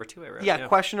chemistry number 2, I read. Yeah,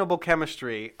 questionable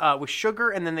chemistry with sugar,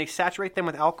 and then they saturate them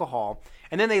with alcohol,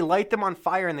 and then they light them on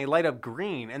fire, and they light up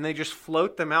green, and they just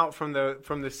float them out from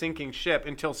the sinking ship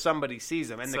until somebody sees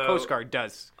them, and the Coast Guard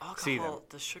does see them.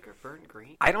 Does sugar burn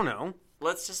green? I don't know.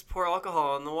 Let's just pour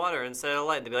alcohol in the water and set it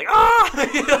alight. They'd be like, ah!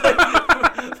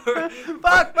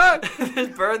 Fuck!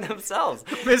 Just burn themselves.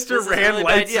 Mr. Rand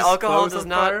lights his alcohol clothes does on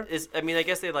not. fire. I mean, I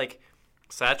guess they like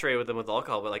saturate with them with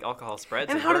alcohol, but like alcohol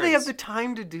spreads. And how do they have the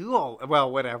time to do all?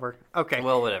 Well, whatever. Okay.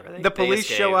 Well, whatever. The police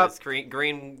show up. It's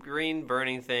green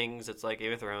burning things. It's like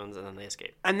Game of Thrones, and then they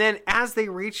escape. And then as they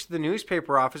reach the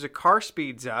newspaper office, a car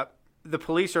speeds up. The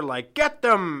police are like, "Get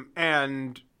them!"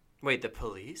 And wait, the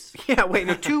police? yeah, wait.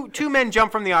 No, two men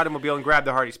jump from the automobile and grab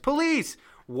the Hardys. Police!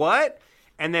 What?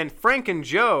 And then Frank and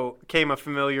Joe came a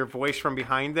familiar voice from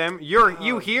behind them.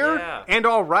 You here? Yeah. And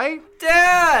all right?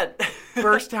 Dad!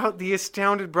 Burst out the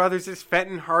astounded brothers as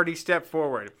Fenton Hardy stepped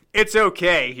forward. It's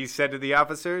okay, he said to the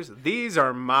officers. These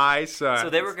are my sons. So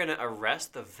they were going to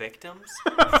arrest the victims?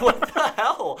 What the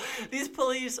hell? These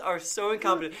police are so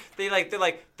incompetent. They're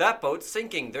like, that boat's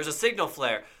sinking. There's a signal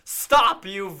flare. Stop,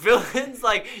 you villains!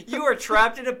 Like, you are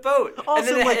trapped in a boat. Also,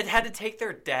 and then like, it had to take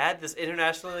their dad, this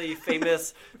internationally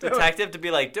famous detective, to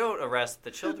be like, don't arrest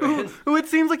the children. Who it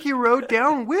seems like he rode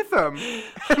down with them.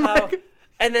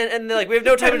 And then they're like, we have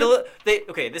no time to lose.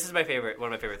 Okay, this is one of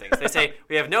my favorite things. They say,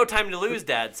 we have no time to lose,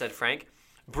 Dad, said Frank.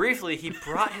 Briefly, he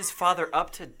brought his father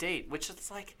up to date, which is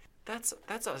like, that's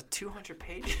a 200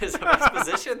 pages of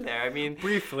exposition there. I mean,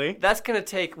 briefly. That's going to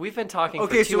take, we've been talking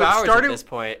for 2 so hours at this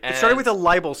point. It started with a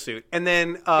libel suit, and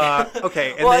then,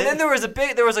 okay. And then there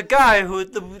was a guy who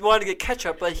wanted to get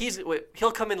ketchup, but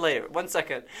he'll come in later. 1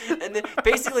 second. And then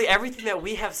basically everything that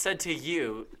we have said to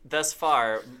you thus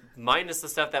far, minus the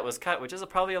stuff that was cut, which is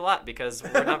probably a lot because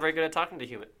we're not very good at talking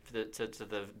to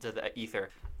the ether.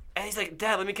 And he's like,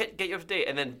 Dad, let me get you up to date.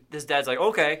 And then his dad's like,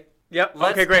 okay. Yep.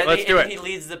 Okay, great. Let's do it. He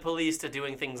leads the police to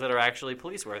doing things that are actually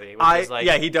police-worthy. He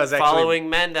does actually. Following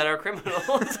men that are criminals.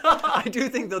 I do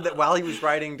think, though, that while he was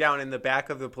riding down in the back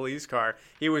of the police car,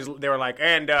 they were like,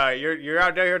 and you're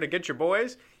out there to get your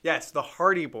boys? Yes, the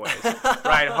Hardy Boys.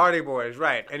 Right, Hardy Boys,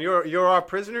 right. And you're our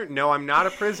prisoner? No, I'm not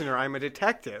a prisoner. I'm a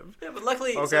detective. Yeah, but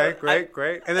luckily... Okay,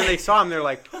 great. And then they saw him. They're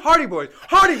like, Hardy Boys,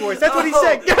 that's what he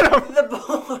said. Get him.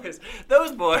 The boys.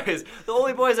 Those boys. The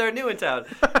only boys that are new in town.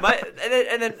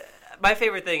 And then my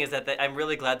favorite thing is that I'm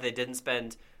really glad they didn't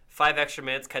spend 5 extra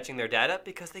minutes catching their dad up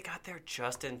because they got there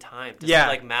just in time to see,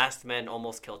 like, masked men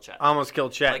almost kill Chet.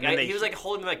 Like, he was like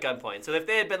holding them at gunpoint. So if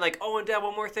they had been like, oh, and Dad,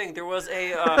 one more thing, there was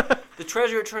the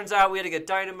treasure. It turns out we had to get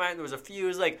dynamite. And there was a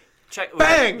fuse. Like, check.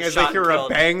 Bang! As they hear a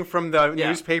bang from the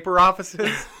newspaper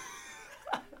offices.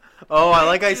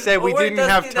 Like I said, we didn't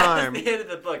have time. That's the end of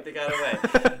the book. They got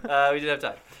away. We didn't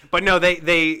have time. But no,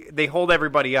 they hold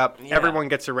everybody up. Yeah. Everyone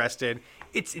gets arrested.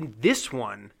 It's in this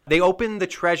one. They open the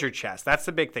treasure chest. That's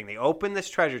the big thing. They open this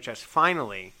treasure chest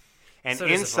finally, and so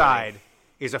inside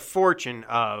is a fortune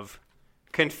of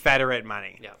Confederate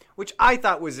money. Yeah. Which I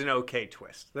thought was an okay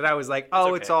twist. That I was like,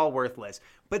 it's all worthless.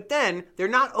 But then they're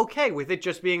not okay with it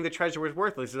just being the treasure was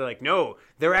worthless. They're like, no,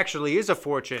 there actually is a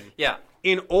fortune. Yeah.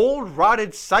 In old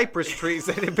rotted cypress trees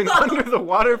that have been under the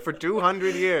water for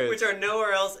 200 years. Which are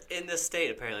nowhere else in this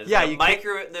state, apparently.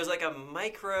 There's like a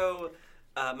micro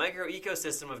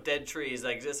ecosystem of dead trees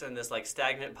that exist in this like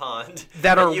stagnant pond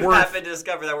that are you happen to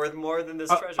discover that are worth more than this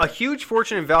treasure. A huge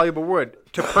fortune in valuable wood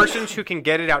to persons who can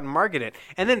get it out and market it.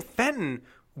 And then Fenton,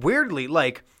 weirdly,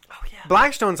 like,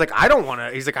 Blackstone's like, I don't want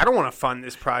to fund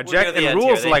this project. And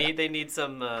Rule's like, they need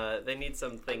some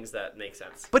things that make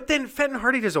sense. But then Fenton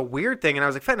Hardy does a weird thing, and I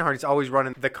was like, Fenton Hardy's always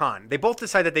running the con. They both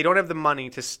decide that they don't have the money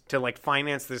to like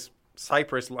finance this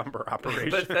cypress lumber operation.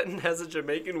 But Fenton has a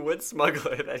Jamaican wood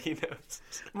smuggler that he knows.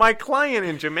 My client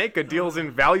in Jamaica deals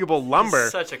in valuable lumber.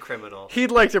 He's such a criminal.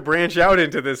 He'd like to branch out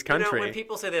into this country. When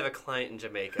people say they have a client in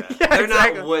Jamaica, they're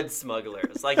not wood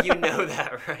smugglers. Like, you know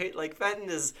that, right? Like,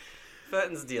 Fenton's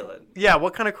dealing. Yeah,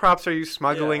 what kind of crops are you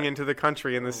smuggling into the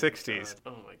country in the 60s?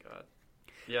 Oh my god.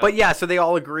 Yeah. But so they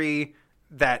all agree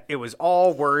that it was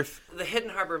all worth... The Hidden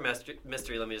Harbor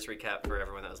mystery, let me just recap for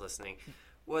everyone that was listening,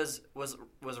 was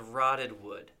rotted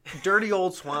wood. Dirty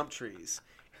old swamp trees.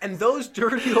 And those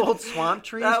dirty old swamp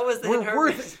trees were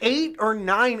worth 8 or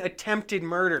 9 attempted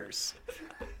murders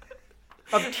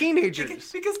of teenagers.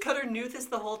 Because Cutter knew this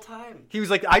the whole time. He was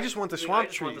like, I just want the swamp trees.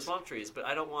 I just want the swamp trees, but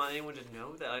I don't want anyone to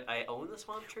know that I own the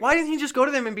swamp trees. Why didn't he just go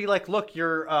to them and be like, look,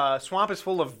 your swamp is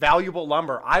full of valuable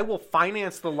lumber. I will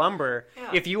finance the lumber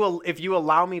if you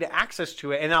allow me to access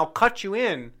to it, and I'll cut you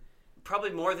in.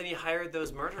 Probably more than he hired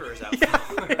those murderers out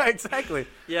for. Yeah, exactly.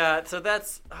 Yeah, so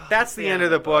that's the end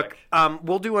of the book.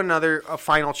 We'll do a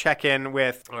final check-in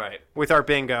with our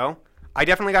bingo. I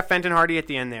definitely got Fenton Hardy at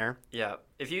the end there. Yeah.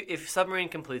 If Submarine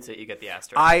completes it, you get the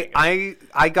asterisk.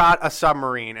 I got a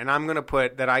submarine, and I'm going to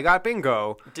put that I got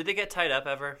bingo. Did they get tied up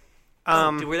ever?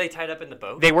 Were they tied up in the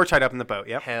boat? They were tied up in the boat,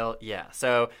 yep. Hell yeah.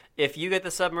 So if you get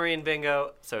the submarine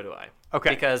bingo, so do I.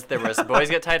 Okay. Because there was the boys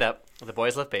get tied up, the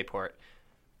boys left Bayport,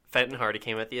 Fenton Hardy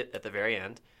came at the very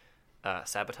end,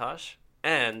 sabotage,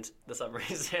 and the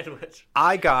submarine sandwich.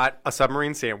 I got a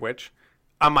submarine sandwich,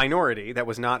 a minority that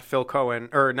was not Phil Cohen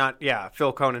or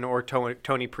Phil Conan or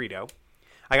Tony Prito.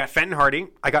 I got Fenton Hardy.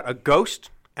 I got a ghost,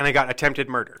 and I got attempted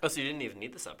murder. Oh, so you didn't even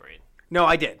need the submarine? No,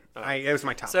 I did. It was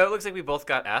my top. So it looks like we both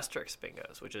got asterisk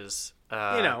bingos, which is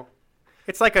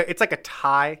it's like a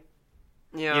tie.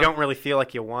 Yeah. You don't really feel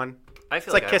like you won. I feel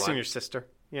it's like like I kissing won. your sister.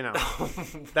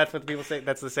 That's what people say.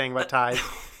 That's the saying about ties.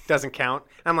 Doesn't count.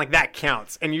 I'm like, that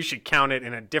counts, and you should count it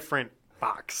in a different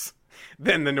box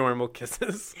than the normal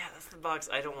kisses. Yeah, that's the box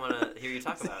I don't want to hear you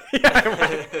talk about.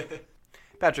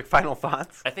 Patrick, final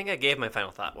thoughts? I think I gave my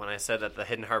final thought when I said that the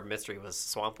Hidden Harbor mystery was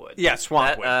Swampwood. Yeah,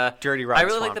 Swampwood. Dirty Rotten I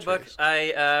really Swamp like the book.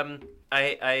 Trees.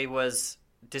 I was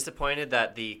disappointed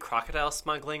that the crocodile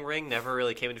smuggling ring never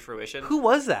really came into fruition. Who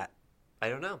was that? I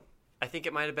don't know. I think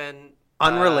it might have been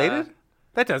unrelated.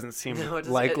 That doesn't seem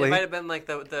likely. It might have been like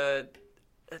the.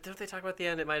 Don't they talk about the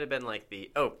end? It might have been like the.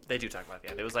 Oh, they do talk about the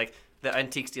end. It was like the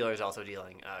antique dealers also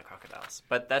dealing crocodiles,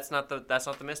 but that's not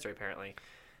the mystery apparently.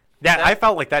 I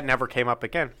felt like that never came up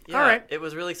again. Yeah, all right, it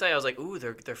was really exciting. I was like, "Ooh,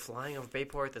 they're flying over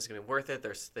Bayport. This is gonna be worth it."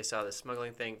 They saw this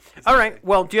smuggling thing. All right.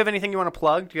 Well, do you have anything you want to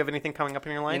plug? Do you have anything coming up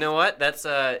in your life? You know what? That's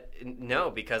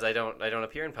no, because I don't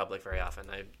appear in public very often.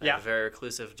 I have a very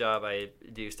reclusive job. I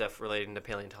do stuff relating to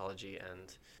paleontology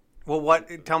and. Well,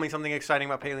 tell me something exciting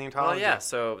about paleontology. Well, yeah.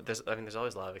 So there's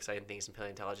always a lot of exciting things in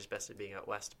paleontology, especially being out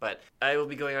west. But I will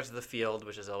be going out to the field,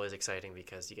 which is always exciting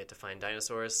because you get to find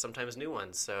dinosaurs, sometimes new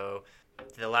ones. So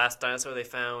the last dinosaur they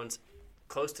found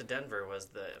close to Denver was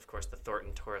of course, the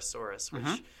Thornton Torosaurus,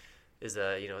 which is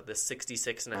the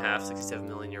 67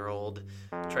 million year old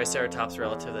Triceratops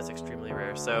relative that's extremely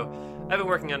rare. So I've been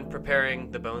working on preparing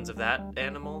the bones of that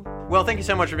animal. Well, thank you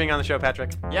so much for being on the show,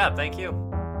 Patrick. Yeah, thank you.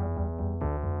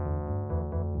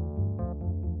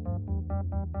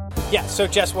 Yeah, so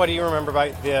Jess, what do you remember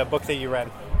about the book that you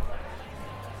read?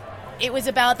 It was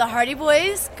about the Hardy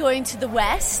Boys going to the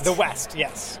West. The West,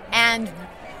 yes. And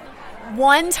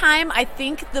one time, I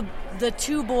think the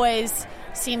two boys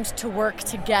seemed to work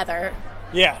together.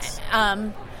 Yes.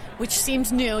 Which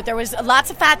seems new. There was lots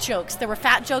of fat jokes. There were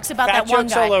fat jokes about that one guy. Fat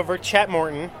jokes all over. Chet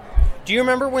Morton. Do you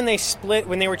remember when they split,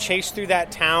 when they were chased through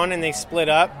that town and they split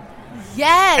up?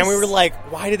 Yes. And we were like,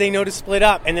 why did they know to split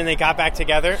up? And then they got back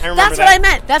together. I remember That's what I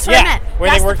meant. That's what I meant. Where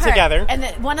That's they worked together. And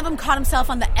one of them caught himself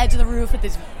on the edge of the roof with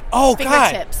his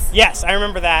fingertips. Yes, I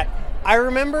remember that. I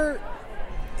remember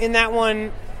in that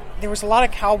one, there was a lot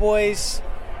of cowboys.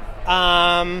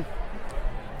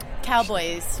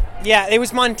 Cowboys. Yeah, it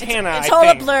was Montana, It's all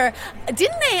a blur.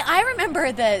 Didn't they? I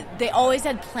remember that they always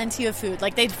had plenty of food.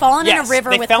 Like, they'd fallen in a river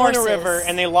with horses. They fell in a river,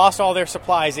 and they lost all their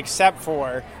supplies except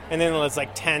for, and then it was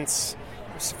like tents,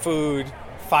 food,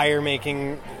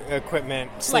 fire-making equipment,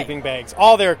 sleeping bags.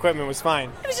 All their equipment was fine.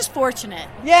 It was just fortunate.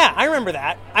 Yeah, I remember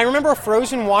that. I remember a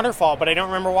frozen waterfall, but I don't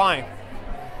remember why.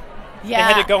 Yeah.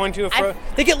 They had to go into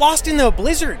they get lost in the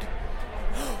blizzard.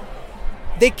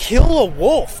 They kill a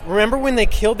wolf. Remember when they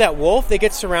killed that wolf? They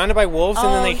get surrounded by wolves, and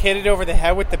then they hit it over the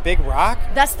head with the big rock?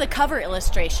 That's the cover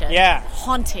illustration. Yeah.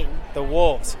 Haunting. The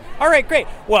wolves. All right, great.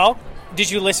 Well, did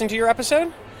you listen to your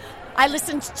episode? I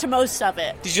listened to most of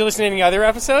it. Did you listen to any other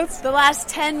episodes? The last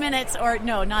 10 minutes, or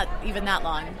no, not even that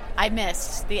long. I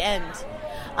missed the end.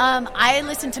 I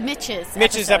listened to Mitch's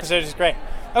episode is great.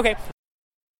 Okay.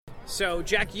 So,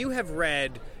 Jack, you have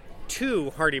read 2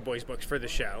 Hardy Boys books for the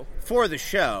show. For the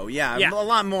show, yeah. A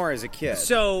lot more as a kid.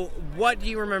 So, what do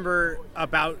you remember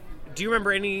about... Do you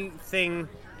remember anything...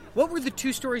 What were the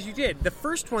 2 stories you did? The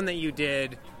first one that you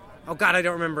did... Oh, God, I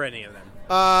don't remember any of them.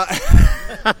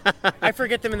 I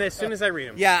forget them as soon as I read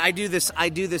them. Yeah, I do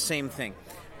the same thing.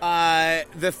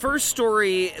 The first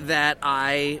story that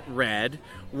I read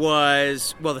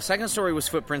was... Well, the second story was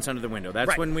Footprints Under the Window.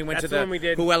 That's when we went to the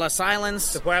Huelas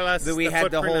Islands. We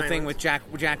had the whole thing with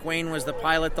Jack Wayne was the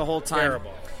pilot the whole time.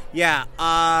 Terrible. Yeah.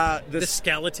 The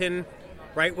skeleton,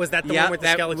 right? Was that the one with the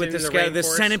skeleton in the rainforest? The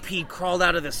centipede crawled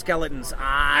out of the skeleton's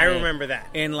eye. I remember that.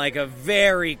 In like a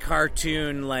very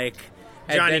cartoon, like,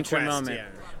 Johnny adventure Quest, moment.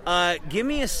 Yeah. Give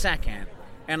me a second,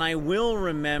 and I will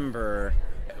remember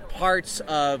parts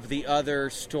of the other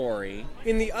story.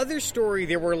 In the other story,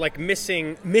 there were like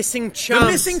missing chums. The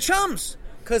missing chums!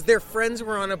 Because their friends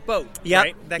were on a boat, Yep.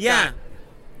 right? That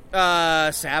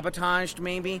got sabotaged,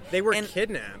 maybe. They were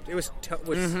kidnapped. It was...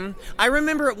 I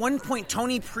remember at one point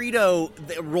Tony Prito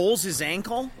rolls his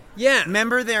ankle. Yeah.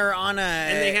 Remember they're on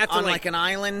they have to, like an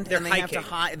island. They're and they hiking.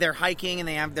 Have to they're hiking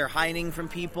and they're hiding from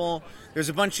people. There's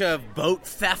a bunch of boat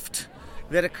theft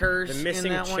that occurs. The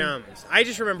missing in that chums. One. I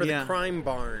just remember the crime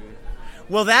barn.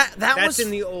 Well, that's was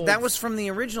in the old. That was from the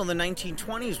original, the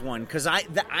 1920s one. Because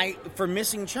I for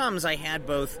missing chums, I had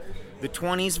both the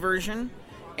 20s version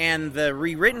and the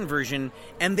rewritten version,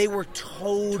 and they were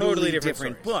totally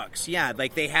different books. Yeah,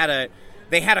 like they had a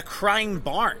crime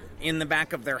barn in the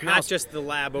back of their house. Not just the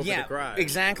lab over the garage.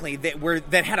 Exactly.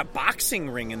 That had a boxing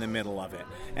ring in the middle of it.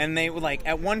 And they were like,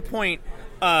 at one point,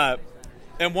 Biff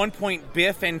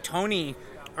and Tony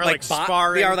are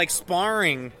sparring. They are like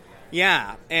sparring.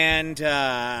 Yeah, and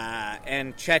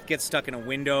Chet gets stuck in a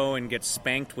window and gets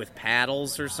spanked with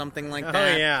paddles or something like that.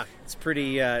 Oh yeah, it's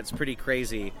pretty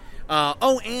crazy.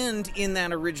 And in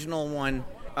that original one,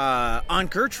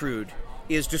 Aunt Gertrude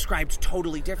is described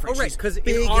totally different. Oh right, because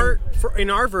in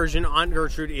our version, Aunt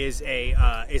Gertrude is a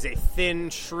thin,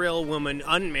 shrill woman,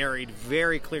 unmarried,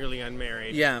 very clearly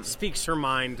unmarried. Yeah, speaks her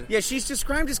mind. Yeah, she's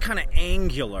described as kind of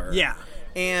angular. Yeah.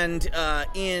 And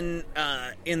in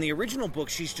the original book,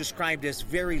 she's described as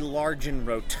very large and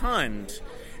rotund,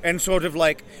 and sort of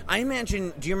like, I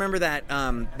imagine. Do you remember that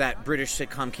British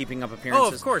sitcom Keeping Up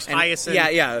Appearances? Oh, of course, and, Hyacinth.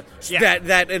 Yeah.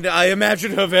 That and I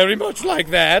imagine her very much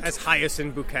like that as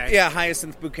Hyacinth Bouquet. Yeah,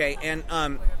 Hyacinth Bouquet,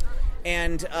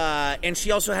 and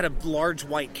she also had a large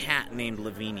white cat named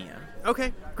Lavinia.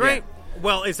 Okay, great. Yeah.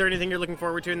 Well, is there anything you're looking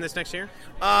forward to in this next year?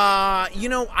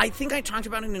 I think I talked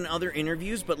about it in other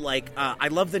interviews, but I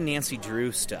love the Nancy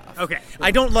Drew stuff. Okay.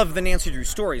 I don't love the Nancy Drew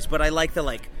stories, but I like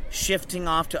the shifting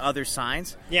off to other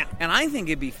sides. Yeah. And I think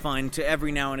it'd be fun to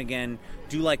every now and again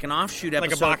do an offshoot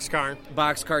episode. Like a Boxcar.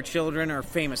 Boxcar Children or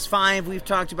Famous Five we've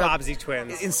talked about. Bobbsey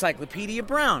Twins. Encyclopedia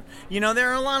Brown. There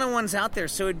are a lot of ones out there,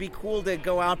 so it'd be cool to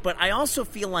go out, but I also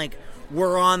feel like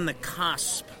we're on the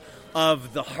cusp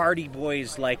of the Hardy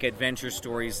Boys adventure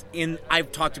stories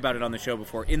I've talked about it on the show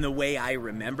before, in the way I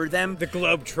remember them. The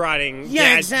globe-trotting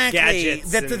exactly.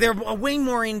 gadgets. They're way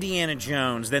more Indiana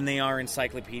Jones than they are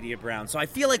Encyclopedia Brown. So I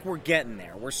feel like we're getting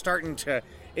there. We're starting to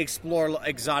explore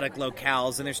exotic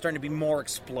locales, and there's starting to be more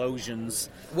explosions.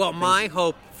 Well, my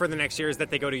hope for the next year is that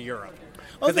they go to Europe.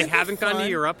 Because they haven't gone to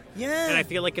Europe. Yeah. And I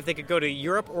feel like if they could go to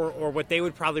Europe or what they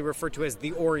would probably refer to as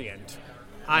the Orient,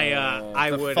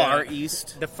 I would Far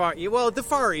East. The Far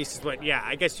East is what. Yeah,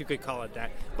 I guess you could call it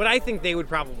that. But I think they would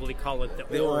probably call it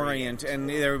the Orient, and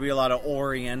there would be a lot of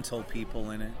Oriental people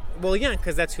in it. Well, yeah,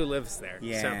 because that's who lives there.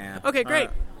 Yeah. So. Okay, great.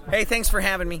 Hey, thanks for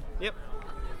having me. Yep.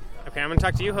 Okay, I'm going to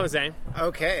talk to you, Jose.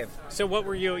 Okay. So, what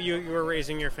were you were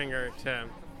raising your finger to?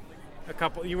 A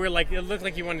couple. You were it looked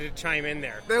like you wanted to chime in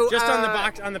there. Just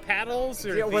on the paddles,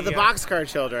 or the Boxcar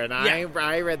Children. Yeah.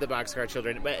 I read the Boxcar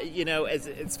Children, but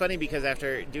it's funny because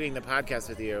after doing the podcast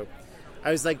with you,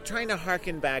 I was trying to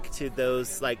harken back to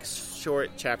those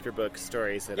short chapter book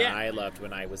stories that I loved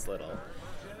when I was little,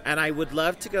 and I would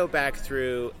love to go back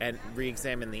through and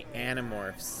re-examine the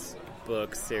Animorphs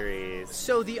book series.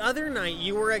 So the other night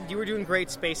you were doing Great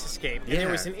Space Escape, and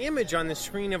there was an image on the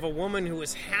screen of a woman who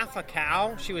was half a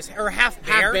cow. She was half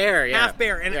bear, half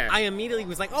bear, and I immediately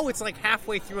was like, "Oh, it's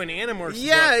halfway through an Animorphs book."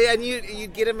 Yeah, and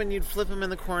you'd get them and you'd flip them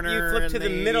in the corner. You flip to the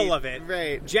middle of it,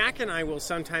 right? Jack and I will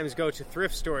sometimes go to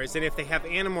thrift stores, and if they have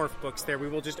Animorph books there, we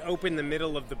will just open the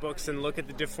middle of the books and look at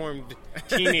the deformed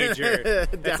teenager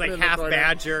that's half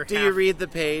badger. Do you read the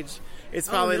page? It's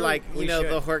probably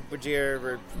the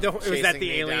Hork-Bajir. Was that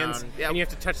the aliens? Yep. And you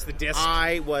have to touch the disc.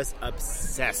 I was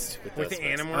obsessed with those the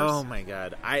books. Animorphs. Oh my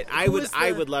god! I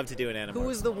would love to do an Animorph. Who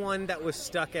was the one that was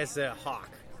stuck as a hawk?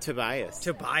 Tobias.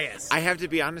 I have to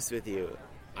be honest with you.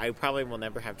 I probably will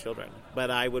never have children,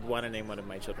 but I would want to name one of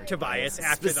my children Tobias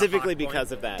after specifically the hawk because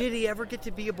boy. of that. Did he ever get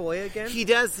to be a boy again? He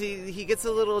does. He gets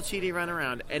a little cheaty run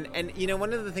around, and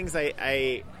one of the things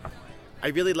I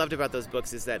really loved about those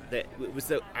books is that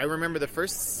I remember the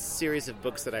first series of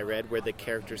books that I read where the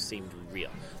characters seemed real.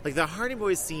 The Hardy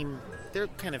Boys they're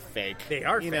kind of fake. They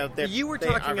are fake. You were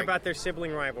talking about their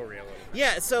sibling rivalry a little.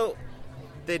 Yeah, so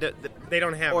they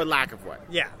don't have or it. Lack of what?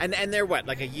 Yeah. And they're what,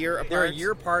 a year apart? They're a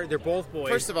year apart. They're both boys.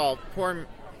 First of all,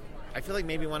 I feel like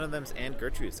maybe one of them's Aunt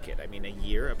Gertrude's kid. I mean, a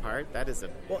year apart? That is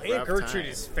a Aunt Gertrude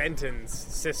is Fenton's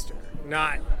sister,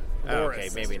 not Laura's okay,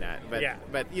 sister. maybe not. But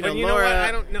you Laura, know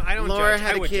what? I don't Laura judge.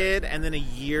 had a kid, and then a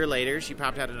year later she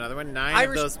popped out another one. 9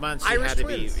 of those months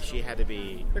she had to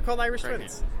be. They're called Irish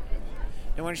pregnant. twins.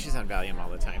 No wonder she's on Valium all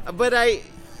the time. But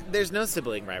there's no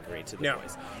sibling rivalry to the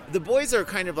boys. The boys are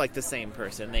kind of like the same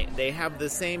person. They have the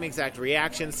same exact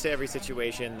reactions to every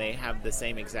situation. They have the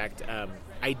same exact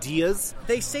ideas.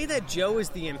 They say that Joe is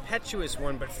the impetuous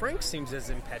one, but Frank seems as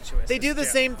impetuous. They do the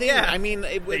same thing. Yeah. I mean,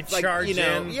 they charge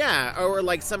in. Yeah,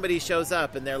 or somebody shows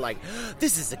up and they're like,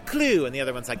 "This is a clue," and the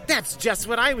other one's like, "That's just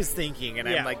what I was thinking," and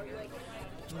I'm like,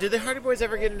 Do the Hardy Boys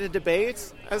ever get into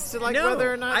debates as to like No,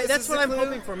 whether or not that's what I'm clue?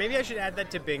 hoping for. Maybe I should add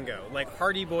that to bingo. Like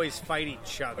Hardy Boys fight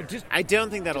each other. I don't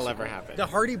think that'll ever happen. The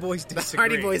Hardy Boys disagree. The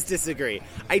Hardy Boys disagree.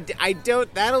 I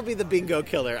don't. That'll be the bingo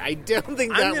killer. I don't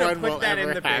think I'm that gonna one put will that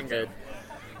ever in the happen. bingo.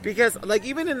 Because like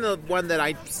even in the one that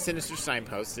I Sinister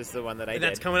Signpost is the one that I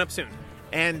That's did. coming up soon.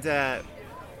 And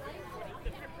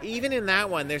even in that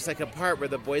one, there's like a part where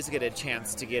the boys get a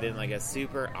chance to get in like a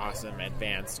super awesome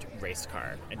advanced race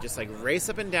car and just like race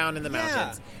up and down in the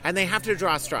mountains. And they have to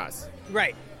draw straws.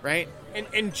 Right. Right? And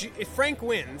if Frank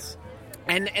wins...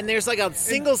 And there's like a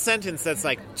single sentence that's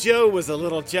like, Joe was a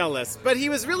little jealous, but he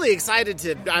was really excited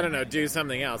to, I don't know, do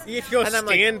something else. If you go and I'm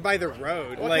stand like, by the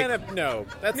road. What like, kind of... No,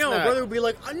 that's no, not... brother would be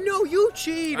like, no, you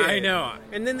cheated. I know.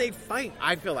 And then they'd fight.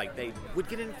 I feel like they would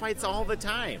get in fights all the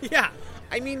time. Yeah.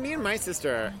 I mean, me and my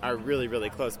sister are really, really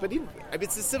close, but even, I mean,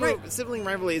 it's a sibling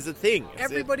rivalry is a thing.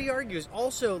 Everybody argues.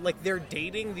 Also, like, they're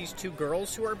dating these two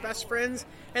girls who are best friends,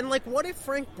 and, like, what if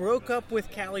Frank broke up with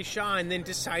Callie Shaw and then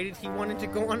decided he wanted to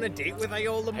go on a date with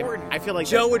Iola Morton? I feel like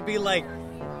Joe would be like,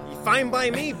 fine by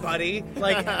me, buddy.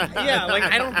 Like, yeah, like,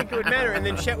 I don't think it would matter. And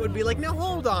then Chet would be like, no,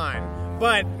 hold on.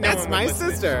 But no That's one my would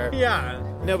listen. sister. Yeah.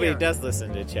 Nobody does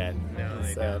listen to Chet. No,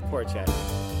 they don't. Poor Chet.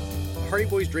 The Hardy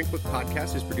Boys Drink Book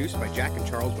podcast is produced by Jack and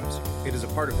Charles Webster. It is a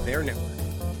part of their network.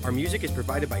 Our music is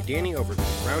provided by Danny Overton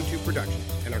of Round 2 Productions,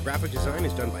 and our graphic design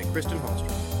is done by Kristen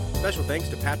Hallstrom. Special thanks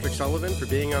to Patrick Sullivan for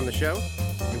being on the show,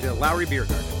 and to the Lowry Beer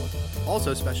Garden.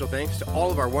 Also, special thanks to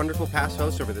all of our wonderful past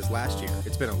hosts over this last year.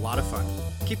 It's been a lot of fun.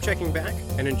 Keep checking back,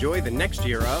 and enjoy the next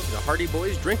year of the Hardy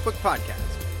Boys Drink Book podcast.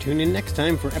 Tune in next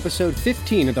time for episode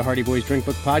 15 of the Hardy Boys Drink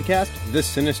Book podcast, The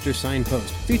Sinister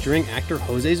Signpost, featuring actor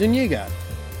Jose Zuniga.